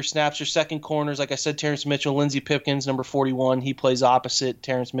getting your snaps. Your second corners, like I said, Terrence Mitchell, Lindsey Pipkins, number 41. He plays opposite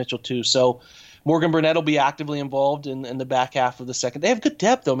Terrence Mitchell too. So Morgan Burnett will be actively involved in the back half of the second. They have good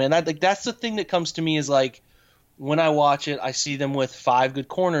depth though, man. That's the thing that comes to me is like, when I watch it, I see them with 5 good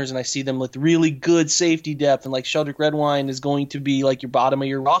corners, and I see them with really good safety depth. And like Sheldrick Redwine is going to be like your bottom of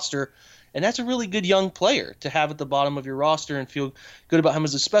your roster And that's a really good young player to have at the bottom of your roster and feel good about him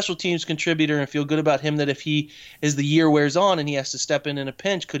as a special teams contributor and feel good about him that if he, as the year wears on and he has to step in a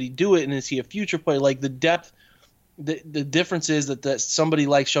pinch, could he do it? And is he a future player? Like the depth, the difference is that somebody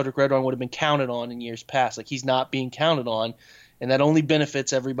like Sheldrick Redwine would have been counted on in years past. Like he's not being counted on. And that only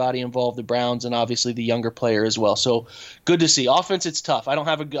benefits everybody involved, the Browns and obviously the younger player as well. So good to see. Offense, it's tough. I don't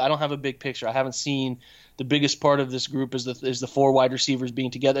have a big picture. I haven't seen the biggest part of this group is the 4 wide receivers being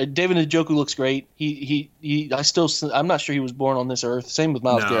together. David Njoku looks great. I'm not sure he was born on this earth. Same with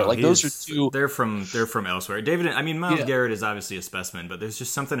Myles Garrett. Like those are two. They're from elsewhere. Myles Garrett is obviously a specimen, but there's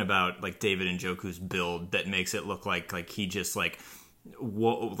just something about like David Njoku's build that makes it look like he just like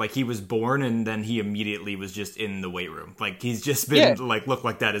he was born and then he immediately was just in the weight room. Like he's just been looked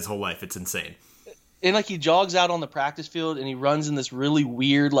like that his whole life. It's insane. And like he jogs out on the practice field and he runs in this really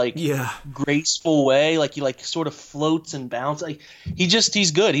weird graceful way. Like he sort of floats and bounces. Like he's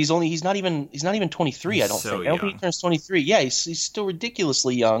good. He's not even 23. I don't think. I don't think he turns 23. Yeah, he's still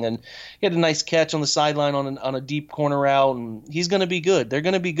ridiculously young. And he had a nice catch on the sideline on a deep corner route. And he's going to be good. They're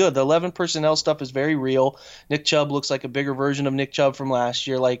going to be good. The 11 personnel stuff is very real. Nick Chubb looks like a bigger version of Nick Chubb from last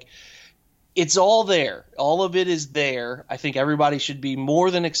year. Like it's all there. All of it is there. I think everybody should be more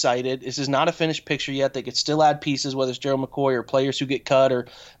than excited. This is not a finished picture yet. They could still add pieces, whether it's Gerald McCoy or players who get cut. Or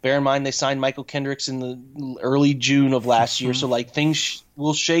bear in mind they signed Michael Kendricks in the early June of last year, so like things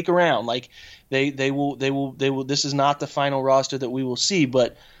will shake around. Like they will. This is not the final roster that we will see,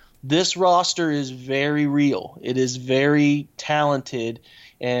 but this roster is very real. It is very talented,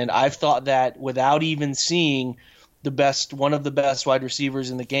 and I've thought that without even seeing one of the best wide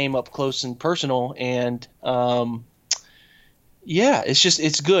receivers in the game up close and personal. And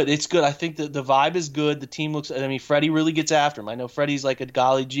it's good. It's good. I think that the vibe is good. The team Freddie really gets after him. I know Freddie's like a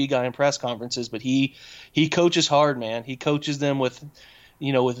golly gee guy in press conferences, but he coaches hard, man. He coaches them with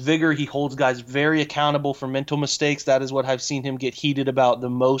vigor. He holds guys very accountable for mental mistakes. That is what I've seen him get heated about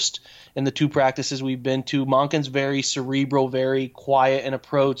the most in the 2 practices we've been to. Monken's very cerebral, very quiet in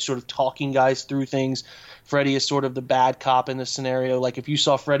approach, sort of talking guys through things. Freddie is sort of the bad cop in this scenario. Like if you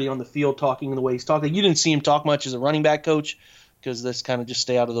saw Freddie on the field talking the way he's talking, you didn't see him talk much as a running back coach because that's kind of just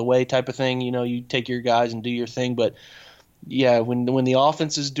stay out of the way type of thing. You take your guys and do your thing. But yeah, when the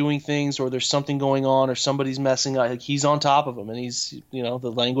offense is doing things or there's something going on or somebody's messing up, like he's on top of them and he's,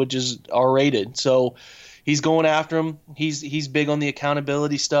 the language is R-rated. So he's going after him. He's big on the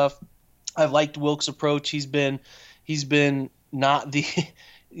accountability stuff. I've liked Wilkes' approach. He's been not the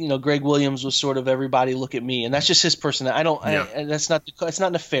Greg Williams was sort of everybody look at me, and that's just his personality. It's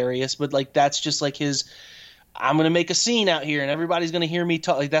not nefarious, but like that's just like his. I'm gonna make a scene out here, and everybody's gonna hear me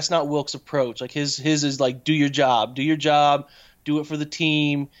talk. Like that's not Wilkes' approach. Like his is like do your job, do it for the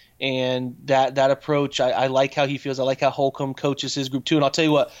team, and that approach. I like how he feels. I like how Holcomb coaches his group too. And I'll tell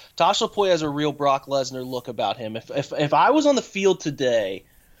you what, Tosh Lupoi has a real Brock Lesnar look about him. If I was on the field today.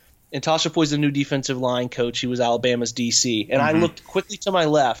 And Tosh Lupoi's the new defensive line coach. He was Alabama's DC. And I looked quickly to my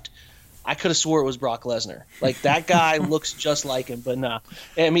left. I could have swore it was Brock Lesnar. Like, that guy looks just like him, but nah.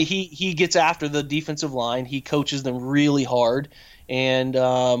 I mean, he gets after the defensive line. He coaches them really hard. And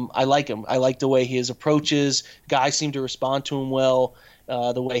I like him. I like the way his approaches. Guys seem to respond to him well.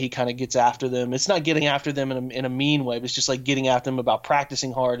 The way he kind of gets after them. It's not getting after them in a mean way, but it's just like getting after them about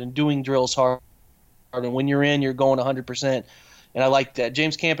practicing hard and doing drills hard. And when you're in, you're going 100%. And I like that.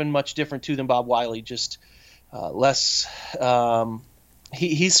 James Campen, much different too than Bob Wiley, just less.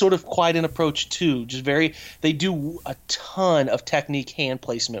 He's sort of quiet in approach too. They do a ton of technique, hand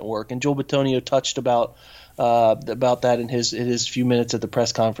placement work, and Joel Bitonio touched about that in his few minutes at the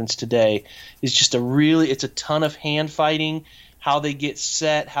press conference today. It's a ton of hand fighting. How they get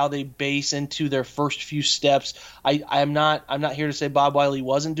set, how they base into their first few steps. I'm not here to say Bob Wiley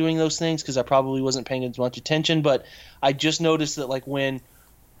wasn't doing those things because I probably wasn't paying as much attention, but I just noticed that like when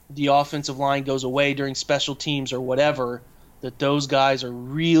the offensive line goes away during special teams or whatever, that those guys are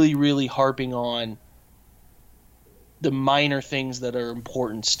really, really harping on the minor things that are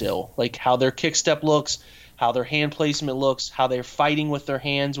important still, like how their kick step looks, how their hand placement looks, how they're fighting with their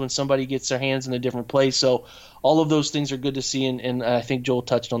hands when somebody gets their hands in a different place. So all of those things are good to see, and I think Joel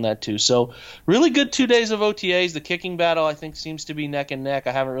touched on that too. So really good 2 days of OTAs. The kicking battle, I think, seems to be neck and neck.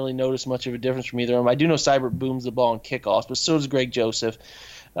 I haven't really noticed much of a difference from either of them. I do know Seibert booms the ball in kickoffs, but so does Greg Joseph.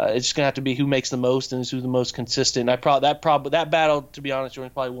 It's just going to have to be who makes the most and who's the most consistent. That battle, to be honest,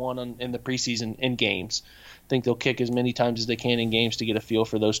 Jordan, probably won in the preseason in games. I think they'll kick as many times as they can in games to get a feel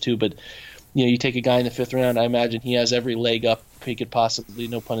for those two, but you take a guy in the 5th round, I imagine he has every leg up he could possibly,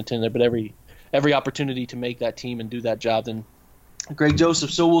 no pun intended, but every opportunity to make that team and do that job than Greg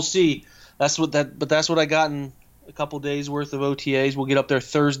Joseph. So we'll see. That's what I got in a couple days worth of OTAs. We'll get up there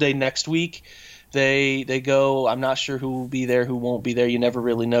Thursday next week. They go. I'm not sure who will be there, who won't be there. You never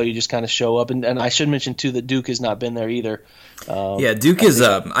really know. You just kind of show up. And I should mention too that Duke has not been there either. Duke is.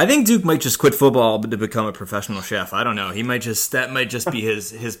 I think Duke might just quit football to become a professional chef. I don't know. He might just be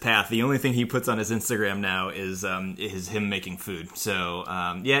his path. The only thing he puts on his Instagram now is him making food. So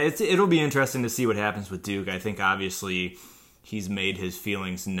it'll be interesting to see what happens with Duke. I think obviously he's made his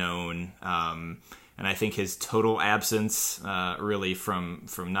feelings known. And I think his total absence, really from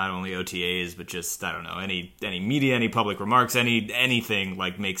not only OTAs but just, I don't know, any media, any public remarks, anything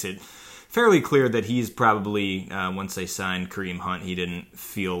like makes it fairly clear that he's probably once they signed Kareem Hunt, he didn't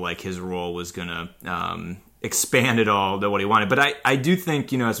feel like his role was gonna expand at all to what he wanted. But I do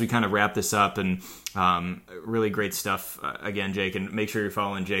think, as we kind of wrap this up, and really great stuff again, Jake, and make sure you're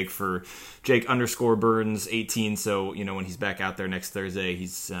following Jake for Jake_Burns18. So, when he's back out there next Thursday,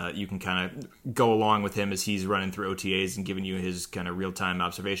 he's you can kind of go along with him as he's running through OTAs and giving you his kind of real-time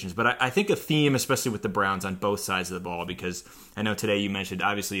observations. But I think a theme, especially with the Browns on both sides of the ball, because I know today you mentioned,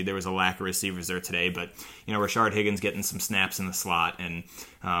 obviously there was a lack of receivers there today, but, Rashard Higgins getting some snaps in the slot, and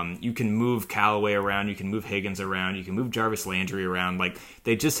you can move Callaway around, you can move Higgins around, you can move Jarvis Landry around. Like,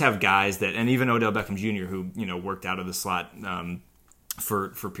 they just have guys that, and even Odell Beckham Jr., who, worked out of the slot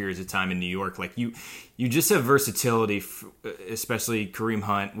for periods of time in New York. Like, you just have versatility, especially Kareem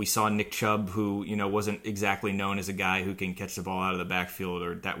Hunt. We saw Nick Chubb, who, wasn't exactly known as a guy who can catch the ball out of the backfield,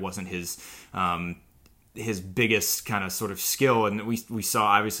 or that wasn't his biggest kind of sort of skill. And we saw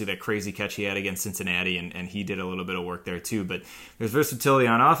obviously that crazy catch he had against Cincinnati, and he did a little bit of work there too. But there's versatility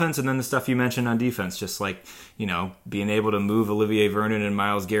on offense, and then the stuff you mentioned on defense, just like, being able to move Olivier Vernon and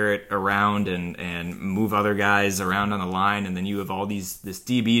Myles Garrett around and move other guys around on the line. And then you have all this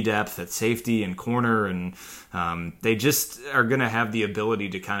DB depth at safety and corner, and they just are going to have the ability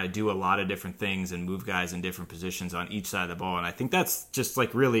to kind of do a lot of different things and move guys in different positions on each side of the ball. And I think that's just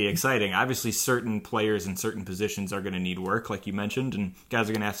like really exciting. Obviously certain players in certain positions are going to need work, like you mentioned, and guys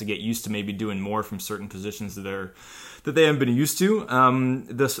are going to have to get used to maybe doing more from certain positions that they haven't been used to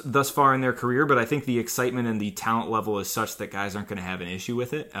thus far in their career. But I think the excitement and the talent level is such that guys aren't going to have an issue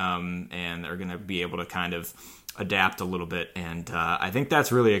with it, and are going to be able to kind of adapt a little bit. And I think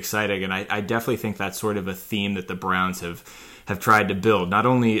that's really exciting, and I definitely think that's sort of a theme that the Browns have tried to build, not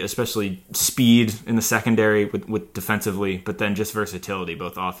only especially speed in the secondary with defensively, but then just versatility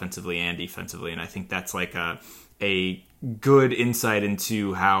both offensively and defensively. And I think that's like a good insight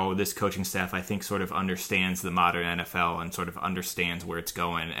into how this coaching staff, I think, sort of understands the modern NFL and sort of understands where it's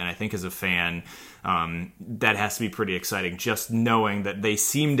going. And I think as a fan, that has to be pretty exciting, just knowing that they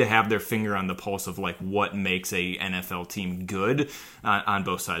seem to have their finger on the pulse of like what makes a NFL team good on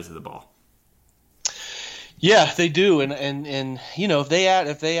both sides of the ball. Yeah, they do, and if they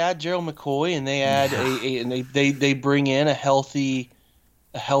add Gerald McCoy, and they add and they bring in a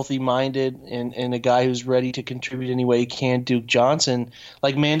healthy-minded and a guy who's ready to contribute any way he can, Duke Johnson,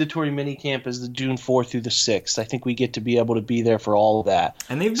 like mandatory minicamp is the June 4th through the 6th. I think we get to be able to be there for all of that.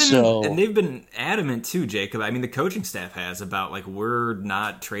 And they've been adamant too, Jacob. I mean, the coaching staff has about like, we're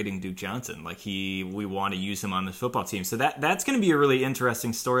not trading Duke Johnson. Like we want to use him on the football team. So that's going to be a really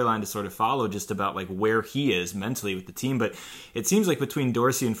interesting storyline to sort of follow, just about like where he is mentally with the team. But it seems like between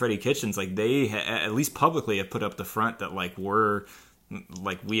Dorsey and Freddie Kitchens, like they at least publicly have put up the front that like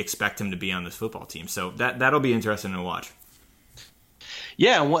we expect him to be on this football team. So that'll be interesting to watch.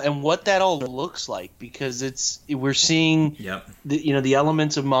 Yeah, and what that all looks like, because we're seeing the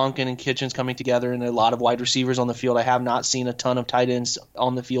elements of Monken and Kitchens coming together, and a lot of wide receivers on the field. I have not seen a ton of tight ends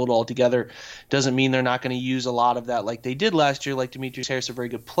on the field altogether. Doesn't mean they're not going to use a lot of that like they did last year. Like Demetrius Harris, a very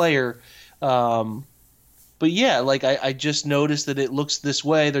good player. But yeah, like I just noticed that it looks this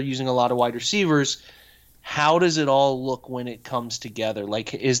way. They're using a lot of wide receivers. How does it all look when it comes together?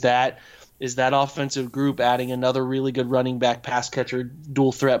 Like, is that offensive group adding another really good running back, pass catcher,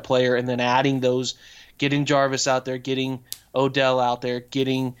 dual threat player, and then adding those, getting Jarvis out there, getting Odell out there,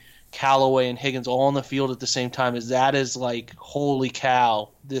 getting Callaway and Higgins all on the field at the same time? Is like, holy cow,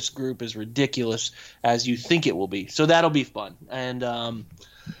 this group is ridiculous as you think it will be. So that'll be fun. And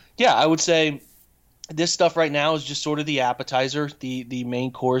I would say this stuff right now is just sort of the appetizer. The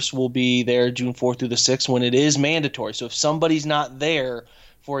main course will be there June 4th through the 6th when it is mandatory. So if somebody's not there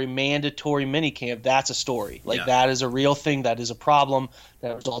for a mandatory minicamp, that's a story. That is a real thing. That is a problem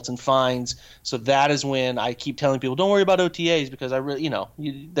that results in fines. So that is when I keep telling people, don't worry about OTAs, because I really,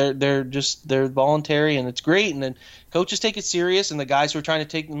 they're voluntary and it's great. And then coaches take it serious, and the guys who are trying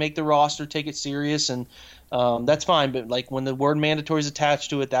to make the roster take it serious, and that's fine. But like when the word mandatory is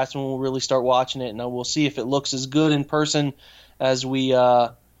attached to it, that's when we'll really start watching it, and we'll see if it looks as good in person as we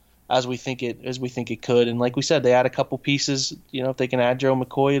as we think it could. And like we said, they add a couple pieces. If they can add Gerald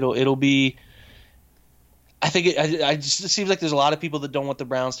McCoy, it'll be. I think it seems like there's a lot of people that don't want the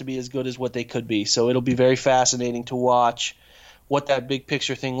Browns to be as good as what they could be. So it'll be very fascinating to watch what that big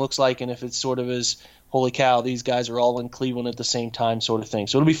picture thing looks like, and if it's sort of as holy cow, these guys are all in Cleveland at the same time sort of thing.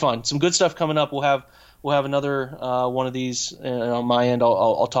 So it'll be fun. Some good stuff coming up. We'll have another one of these, and on my end,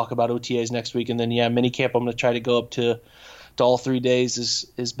 I'll talk about OTAs next week, and then minicamp. I'm going to try to go up to all 3 days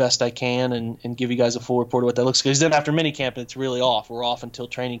as best I can, and give you guys a full report of what that looks like. Because then after minicamp, it's really off. We're off until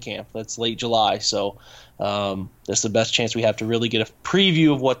training camp. That's late July, so that's the best chance we have to really get a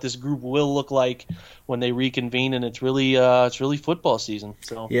preview of what this group will look like when they reconvene, and it's really football season.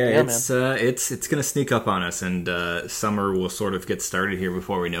 So it's going to sneak up on us, and summer will sort of get started here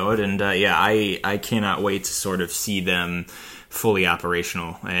before we know it. And I cannot wait to sort of see them fully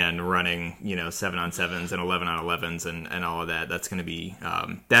operational and running 7-on-7s and 11-on-11s and all of that. That's going to be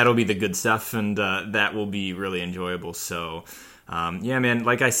that'll be the good stuff, and that will be really enjoyable. So man,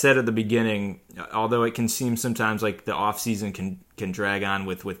 like I said at the beginning, although it can seem sometimes like the off season can drag on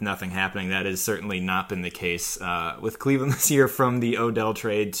with nothing happening, that has certainly not been the case with Cleveland this year, from the Odell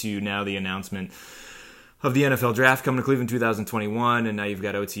trade to now the announcement of the NFL draft coming to Cleveland 2021, and now you've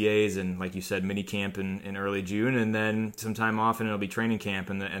got OTAs and, like you said, minicamp in early June, and then some time off, and it'll be training camp,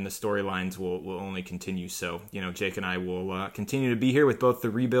 and the storylines will only continue. So, Jake and I will continue to be here with both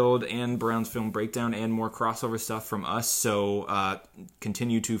the rebuild and Browns film breakdown and more crossover stuff from us. So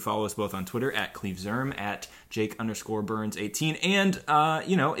continue to follow us both on Twitter at CleveZerm, at Jake_Burns18. And,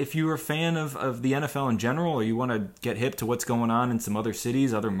 if you're a fan of the NFL in general, or you want to get hip to what's going on in some other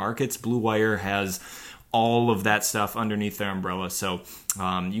cities, other markets, Blue Wire has all of that stuff underneath their umbrella. So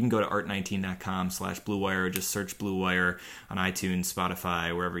you can go to art19.com/Blue Wire, or just search Blue Wire on iTunes,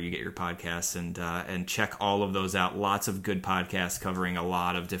 Spotify, wherever you get your podcasts, and check all of those out. Lots of good podcasts covering a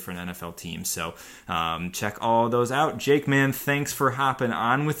lot of different NFL teams. So check all of those out. Jake, man, thanks for hopping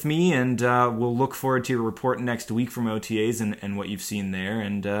on with me, and we'll look forward to your report next week from OTAs and what you've seen there.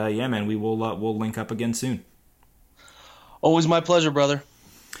 And man, we'll link up again soon. Always my pleasure, brother.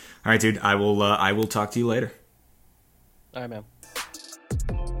 All right, dude. I will talk to you later. All right, man.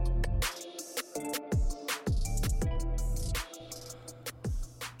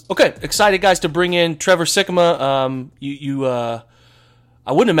 Okay, excited, guys, to bring in Trevor Sikkema.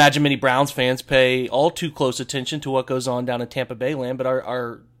 I wouldn't imagine many Browns fans pay all too close attention to what goes on down in Tampa Bay land, but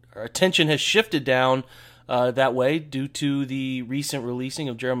our attention has shifted down that way due to the recent releasing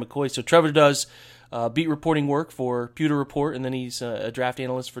of Gerald McCoy. So Trevor does beat reporting work for Pewter Report, and then he's a draft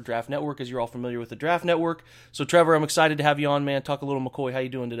analyst for Draft Network, as you're all familiar with the Draft Network. So, Trevor, I'm excited to have you on, man. Talk a little McCoy. How you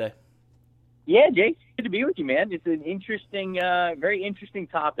doing today? Yeah, Jake, good to be with you, man. It's an interesting, very interesting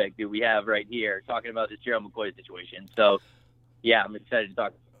topic that we have right here, talking about this Gerald McCoy situation. So, yeah, I'm excited to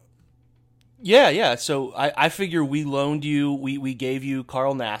talk. Yeah. So I figure we loaned you, we gave you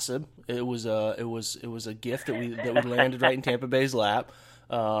Carl Nassib. It was a gift that we landed right in Tampa Bay's lap.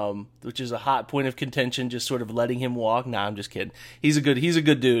 Which is a hot point of contention, just sort of letting him walk. Nah, I'm just kidding. He's a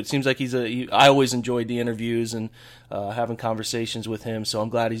good dude. Seems like I always enjoyed the interviews and having conversations with him, so I'm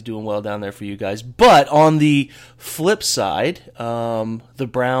glad he's doing well down there for you guys. But on the flip side, the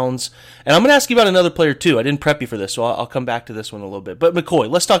Browns, and I'm going to ask you about another player too. I didn't prep you for this, so I'll come back to this one a little bit. But McCoy,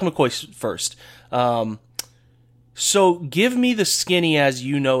 let's talk McCoy first. So give me the skinny as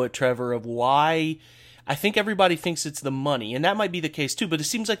you know it, Trevor, of why. I think everybody thinks it's the money, and that might be the case too, but it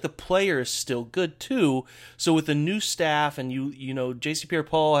seems like the player is still good too. So with the new staff, and you know, J.C.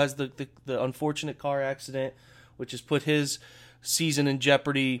 Pierre-Paul has the unfortunate car accident, which has put his season in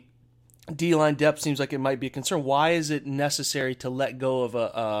jeopardy. D-line depth seems like it might be a concern. Why is it necessary to let go of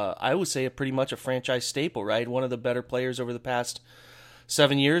I would say pretty much a franchise staple, right? One of the better players over the past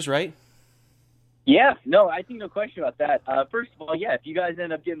 7 years, right? Yeah, no, I think no question about that. First of all, yeah, if you guys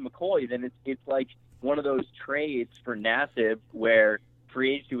end up getting McCoy, then it's like one of those trades for Nassib where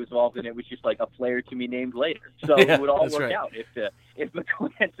free agency was involved and it was just like a player to be named later. So yeah, it would all work right. out if McCoy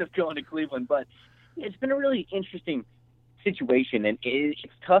ends up going to Cleveland. But it's been a really interesting situation, and it's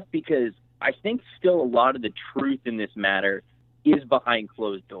tough because I think still a lot of the truth in this matter is behind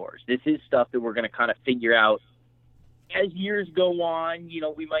closed doors. This is stuff that we're going to kind of figure out as years go on. You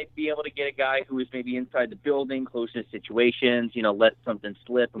know, we might be able to get a guy who is maybe inside the building, close to situations, you know, let something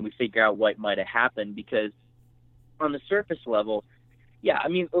slip, and we figure out what might have happened. Because on the surface level, yeah, I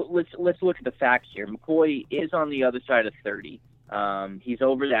mean, let's look at the facts here. McCoy is on the other side of 30. He's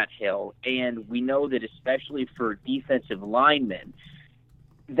over that hill, and we know that especially for defensive linemen,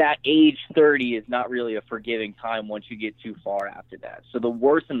 that age 30 is not really a forgiving time once you get too far after that. So the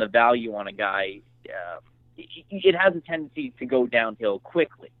worth and the value on a guy, it has a tendency to go downhill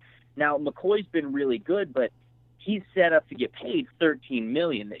quickly. Now, McCoy's been really good, but he's set up to get paid $13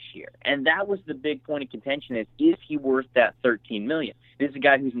 million this year. And that was the big point of contention is he worth that $13 million? This is a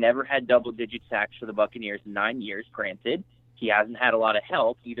guy who's never had double-digit sacks for the Buccaneers in 9 years, granted. He hasn't had a lot of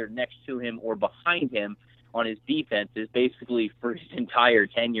help either next to him or behind him on his defenses, basically for his entire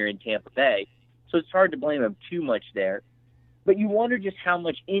tenure in Tampa Bay. So it's hard to blame him too much there. But you wonder just how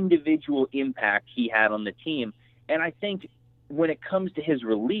much individual impact he had on the team. And I think when it comes to his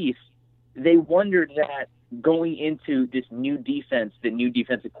release, they wondered that going into this new defense, the new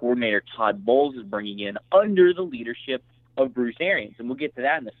defensive coordinator Todd Bowles is bringing in under the leadership of Bruce Arians. And we'll get to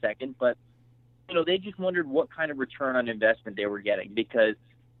that in a second. But, they just wondered what kind of return on investment they were getting, because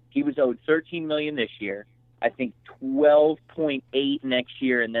he was owed $13 million this year, I think 12.8 next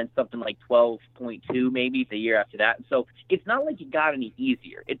year, and then something like 12.2 maybe the year after that. So it's not like it got any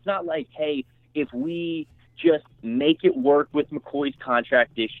easier. It's not like, hey, if we just make it work with McCoy's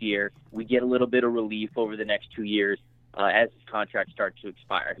contract this year, we get a little bit of relief over the next 2 years as his contract starts to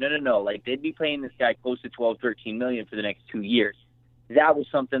expire. No. Like, they'd be paying this guy close to $13 million for the next 2 years. That was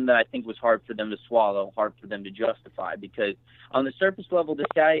something that I think was hard for them to swallow, hard for them to justify, because on the surface level, this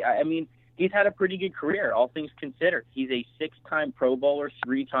guy, I mean, he's had a pretty good career, all things considered. He's a 6-time Pro Bowler,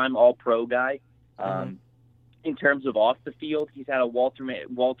 3-time All-Pro guy. In terms of off the field, he's had a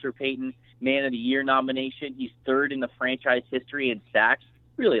Walter Payton Man of the Year nomination. He's third in the franchise history in sacks,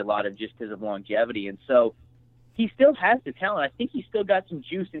 really a lot of just because of longevity. And so he still has the talent. I think he's still got some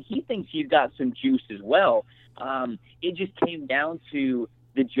juice, and he thinks he's got some juice as well. It just came down to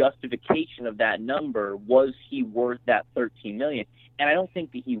the justification of that number. Was he worth that $13 million? And I don't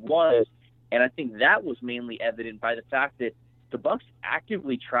think that he was. And I think that was mainly evident by the fact that the Bucs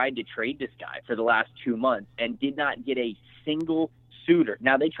actively tried to trade this guy for the last 2 months and did not get a single suitor.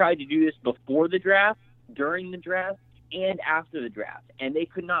 Now, they tried to do this before the draft, during the draft, and after the draft, and they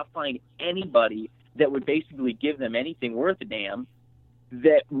could not find anybody that would basically give them anything worth a damn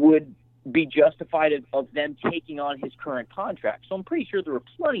that would be justified of them taking on his current contract. So I'm pretty sure there were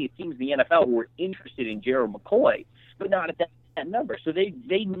plenty of teams in the NFL who were interested in Gerald McCoy, but not at that number. So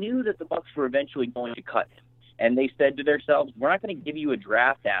they knew that the Bucs were eventually going to cut him. And they said to themselves, we're not going to give you a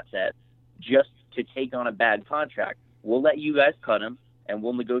draft asset just to take on a bad contract. We'll let you guys cut him, and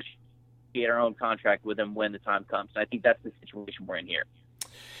we'll negotiate our own contract with him when the time comes. And I think that's the situation we're in here.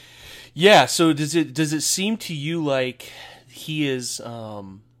 Yeah, so does it seem to you like he is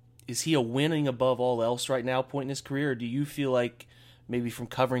he a winning above all else right now point in his career, or do you feel like maybe from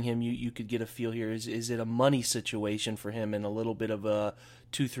covering him you could get a feel here, is it a money situation for him in a little bit of a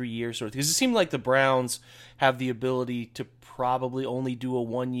 2-3 year sort of thing? Because it seemed like the Browns have the ability to probably only do a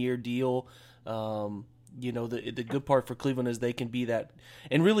 1-year deal. The good part for Cleveland is they can be that,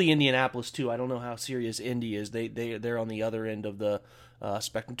 and really Indianapolis too. I don't know how serious Indy is. They're on the other end of the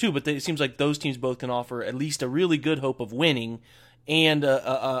spectrum too. But it seems like those teams both can offer at least a really good hope of winning and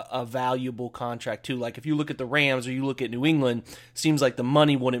a valuable contract too. Like if you look at the Rams or you look at New England, seems like the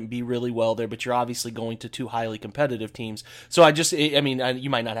money wouldn't be really well there, but you're obviously going to 2 highly competitive teams. So you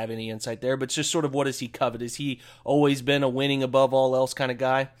might not have any insight there, but it's just sort of what does he covet? Has he always been a winning above all else kind of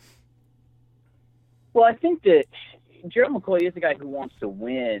guy? Well, I think that Gerald McCoy is a guy who wants to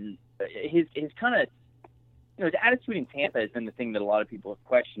win. His kind of, his attitude in Tampa has been the thing that a lot of people have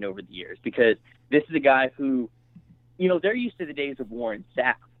questioned over the years, because this is a guy who, they're used to the days of Warren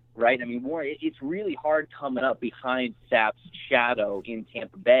Sapp, right? I mean, it's really hard coming up behind Sapp's shadow in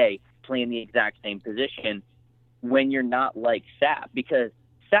Tampa Bay, playing the exact same position when you're not like Sapp, because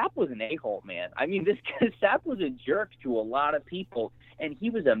Sapp was an a-hole, man. I mean, Sapp was a jerk to a lot of people, and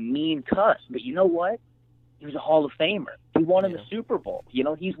he was a mean cuss. But you know what? He was a Hall of Famer. He won in the Super Bowl.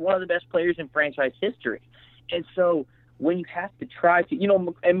 He's one of the best players in franchise history. And so when you have to try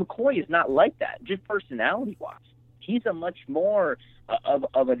to, and McCoy is not like that, just personality-wise. He's a much more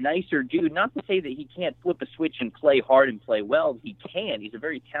of a nicer dude. Not to say that he can't flip a switch and play hard and play well. He can. He's a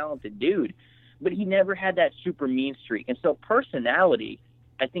very talented dude. But he never had that super mean streak. And so personality,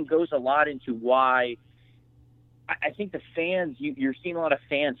 I think, goes a lot into why I think the fans, you're seeing a lot of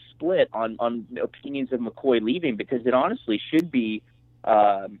fans split on opinions of McCoy leaving, because it honestly should be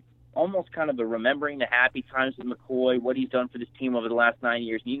almost kind of the remembering the happy times with McCoy, what he's done for this team over the last 9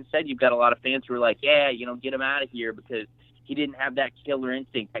 years. And instead, you've got a lot of fans who are like, get him out of here because he didn't have that killer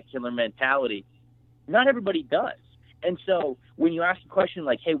instinct, that killer mentality. Not everybody does. And so when you ask a question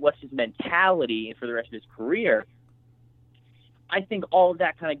like, hey, what's his mentality for the rest of his career, I think all of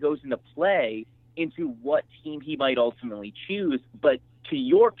that kind of goes into play into what team he might ultimately choose. But to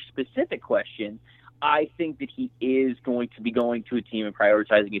your specific question, I think that he is going to be going to a team and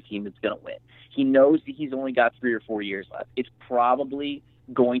prioritizing a team that's going to win. He knows that he's only got 3 or 4 years left. It's probably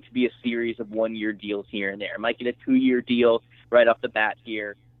going to be a series of 1-year deals here and there. Might get a 2-year deal right off the bat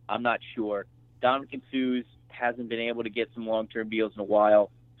here. I'm not sure. Dominican Suze hasn't been able to get some long-term deals in a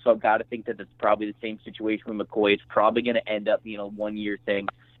while, so I've got to think that it's probably the same situation with McCoy. It's probably going to end up being a 1-year thing,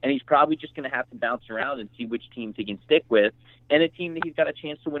 and he's probably just going to have to bounce around and see which teams he can stick with and a team that he's got a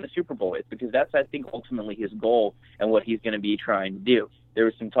chance to win a Super Bowl with, because that's, I think, ultimately his goal and what he's going to be trying to do. There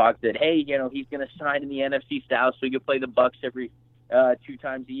was some talk that, hey, he's going to sign in the NFC South so he could play the Bucs every 2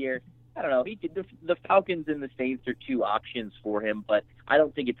 times a year. I don't know. The Falcons and the Saints are 2 options for him, but I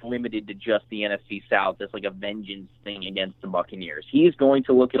don't think it's limited to just the NFC South as like a vengeance thing against the Buccaneers. He's going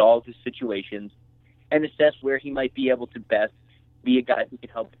to look at all of his situations and assess where he might be able to best be a guy who can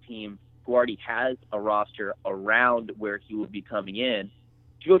help a team who already has a roster around where he will be coming in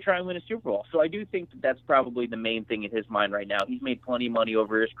to go try and win a Super Bowl. So I do think that that's probably the main thing in his mind right now. He's made plenty of money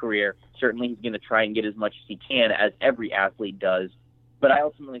over his career. Certainly he's going to try and get as much as he can, as every athlete does. But I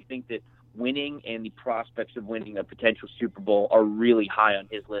ultimately think that winning and the prospects of winning a potential Super Bowl are really high on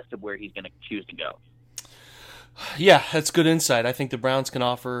his list of where he's going to choose to go. Yeah, that's good insight. I think the Browns can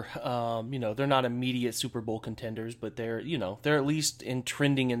offer, they're not immediate Super Bowl contenders, but they're at least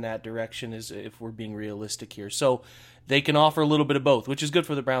trending in that direction, as if we're being realistic here. So they can offer a little bit of both, which is good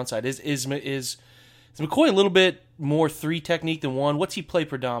for the Brown side. Is McCoy a little bit more 3 technique than 1? What's he play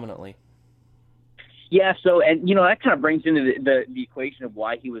predominantly? Yeah, so, and, that kind of brings into the equation of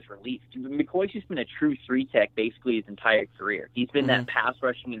why he was released. McCoy's just been a true 3-tech basically his entire career. He's been that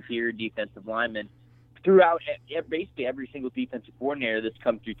pass-rushing interior defensive lineman throughout basically every single defensive coordinator that's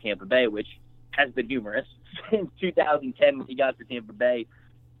come through Tampa Bay, which has been numerous since 2010 when he got to Tampa Bay.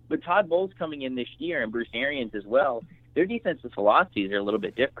 But Todd Bowles coming in this year, and Bruce Arians as well, their defensive philosophies are a little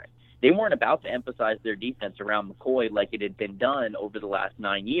bit different. They weren't about to emphasize their defense around McCoy like it had been done over the last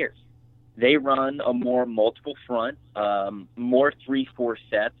 9 years. They run a more multiple front, more 3-4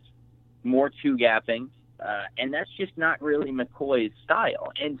 sets, more 2-gapping, and that's just not really McCoy's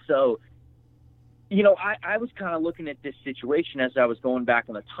style. And so, I was kind of looking at this situation as I was going back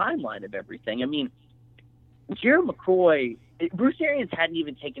on the timeline of everything. I mean, Gerald McCoy, Bruce Arians hadn't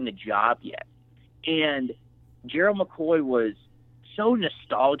even taken the job yet. And Gerald McCoy was so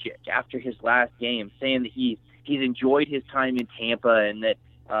nostalgic after his last game, saying that he's enjoyed his time in Tampa and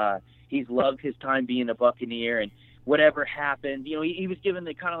that he's loved his time being a Buccaneer, and whatever happened, he was given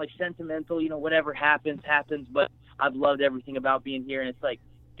the kind of like sentimental, whatever happens, but I've loved everything about being here. And it's like,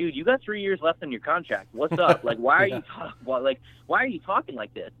 dude, you got 3 years left on your contract. What's up? Like, why are you talking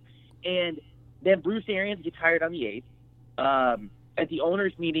like this? And then Bruce Arians gets hired on the 8th. At the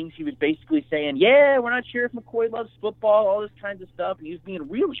owners' meetings, he was basically saying, yeah, we're not sure if McCoy loves football, all this kinds of stuff. And he was being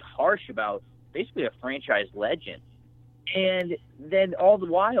really harsh about basically a franchise legend. And then all the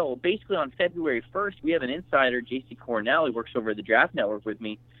while, basically on February 1st, we have an insider, J.C. Cornell, who works over at the Draft Network with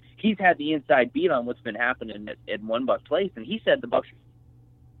me. He's had the inside beat on what's been happening at One Buck Place, and he said the Bucs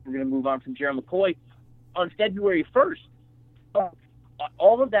were going to move on from Gerald McCoy on February 1st.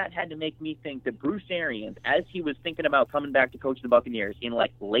 All of that had to make me think that Bruce Arians, as he was thinking about coming back to coach the Buccaneers in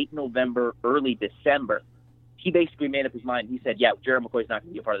like late November, early December, he basically made up his mind. He said, yeah, Gerald McCoy's not going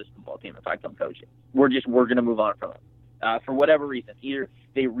to be a part of this football team if I come coach it. We're going to move on from him. For whatever reason. Either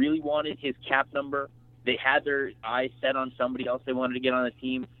they really wanted his cap number, they had their eyes set on somebody else they wanted to get on the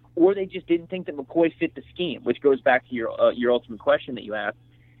team, or they just didn't think that McCoy fit the scheme, which goes back to your ultimate question that you asked.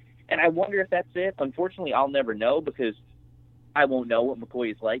 And I wonder if that's it. Unfortunately, I'll never know, because I won't know what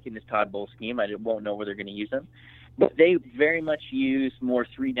McCoy is like in this Todd Bowles scheme. I won't know where they're going to use him. But they very much use more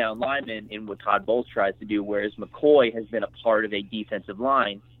 3-down linemen in what Todd Bowles tries to do, whereas McCoy has been a part of a defensive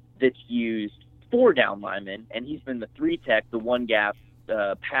line that's used 4-down linemen, and he's been the 3-tech, the 1-gap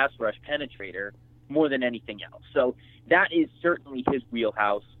pass rush penetrator more than anything else. So that is certainly his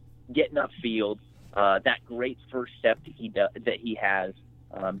wheelhouse, getting upfield, that great first step that he has,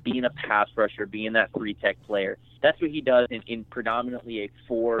 being a pass rusher, being that 3-tech player. That's what he does in predominantly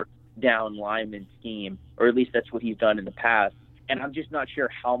a 4-down lineman scheme, or at least that's what he's done in the past. And I'm just not sure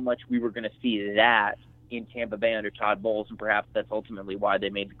how much we were going to see that in Tampa Bay under Todd Bowles, and perhaps that's ultimately why they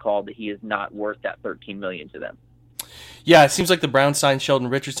made the call that he is not worth that $13 million to them. Yeah, it seems like the Browns signed Sheldon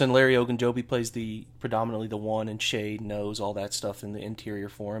Richardson. Larry Ogunjobi plays predominantly the 1, and shade, nose, all that stuff in the interior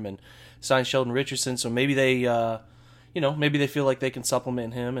for him, and signed Sheldon Richardson. So maybe they, maybe they feel like they can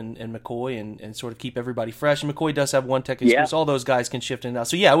supplement him and McCoy and sort of keep everybody fresh. And McCoy does have 1 tech experience. Yeah. All those guys can shift in and out.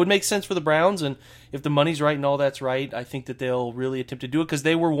 So yeah, it would make sense for the Browns. And if the money's right and all that's right, I think that they'll really attempt to do it, because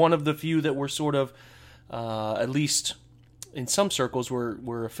they were one of the few that were sort of at least in some circles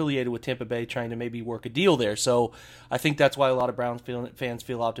were affiliated with Tampa Bay, trying to maybe work a deal there. So I think that's why a lot of Browns fans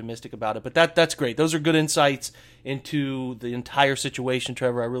feel optimistic about it. But that's great. Those are good insights into the entire situation,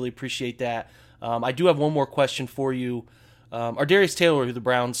 Trevor. I really appreciate that. I do have one more question for you. Ardarius Taylor, who the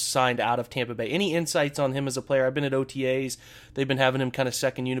Browns signed out of Tampa Bay, any insights on him as a player? I've been at OTAs. They've been having him kind of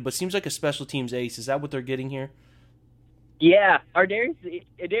second unit, but seems like a special teams ace. Is that what they're getting here? Yeah, Ardarius is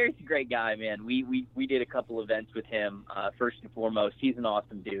a great guy, man. We did a couple events with him. First and foremost, he's an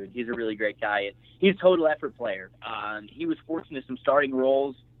awesome dude. He's a really great guy. He's a total effort player. He was forced into some starting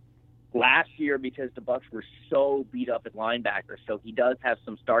roles last year because the Bucs were so beat up at linebacker. So he does have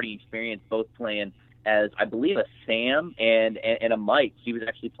some starting experience, both playing as, I believe, a Sam and a Mike. He was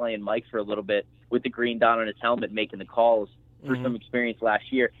actually playing Mike for a little bit with the green dot on his helmet, making the calls for some experience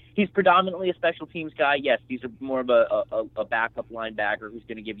last year. He's predominantly a special teams guy. Yes, he's more of a backup linebacker who's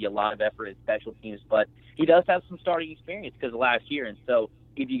going to give you a lot of effort at special teams, but he does have some starting experience because of last year. And so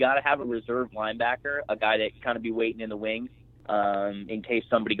if you got to have a reserve linebacker, a guy that kind of be waiting in the wings in case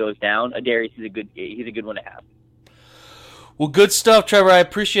somebody goes down, Ardarius is he's a good one to have. Well, good stuff, Trevor. I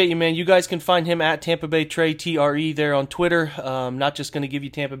appreciate you, man. You guys can find him at Tampa Bay Trey, TRE, there on Twitter. Not just going to give you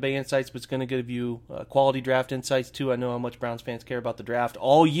Tampa Bay insights, but it's going to give you quality draft insights, too. I know how much Browns fans care about the draft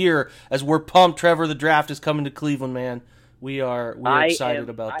all year. As we're pumped, Trevor, the draft is coming to Cleveland, man. We're excited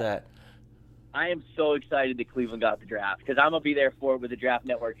about that. I am so excited that Cleveland got the draft because I'm going to be there for it with the Draft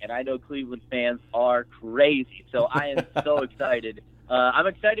Network, and I know Cleveland fans are crazy. So I am so excited. I'm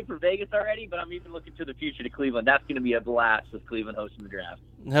excited for Vegas already, but I'm even looking to the future to Cleveland. That's going to be a blast with Cleveland hosting the draft.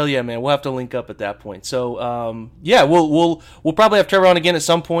 Hell yeah, man! We'll have to link up at that point. So, yeah, we'll probably have Trevor on again at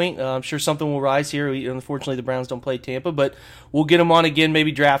some point. I'm sure something will rise here. Unfortunately, the Browns don't play Tampa, but we'll get him on again,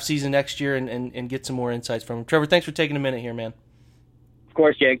 maybe draft season next year, and get some more insights from him. Trevor, thanks for taking a minute here, man. Of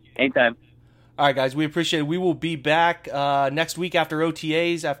course, Jake. Anytime. All right, guys, we appreciate it. We will be back next week after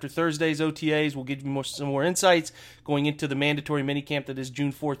OTAs, after Thursday's OTAs. We'll give you some more insights going into the mandatory minicamp that is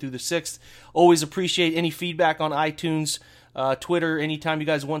June 4th through the 6th. Always appreciate any feedback on iTunes, Twitter. Anytime you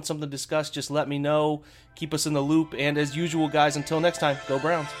guys want something to discuss, just let me know. Keep us in the loop. And as usual, guys, until next time, go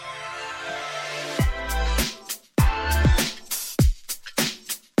Browns.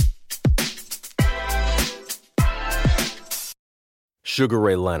 Sugar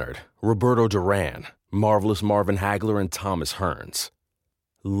Ray Leonard, Roberto Duran, Marvelous Marvin Hagler, and Thomas Hearns.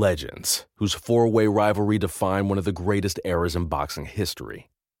 Legends, whose four-way rivalry defined one of the greatest eras in boxing history.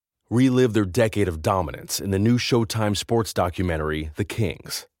 Relive their decade of dominance in the new Showtime sports documentary, The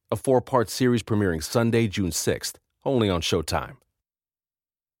Kings, a 4-part series premiering Sunday, June 6th, only on Showtime.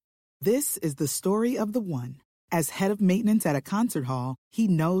 This is the story of the one. As head of maintenance at a concert hall, he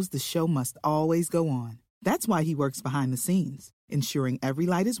knows the show must always go on. That's why he works behind the scenes, ensuring every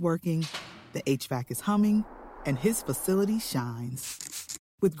light is working, the HVAC is humming, and his facility shines.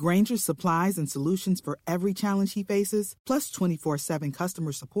 With Grainger's supplies and solutions for every challenge he faces, plus 24/7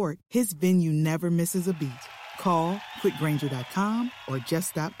 customer support, his venue never misses a beat. Call quickgrainger.com or just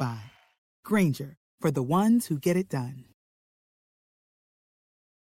stop by. Grainger, for the ones who get it done.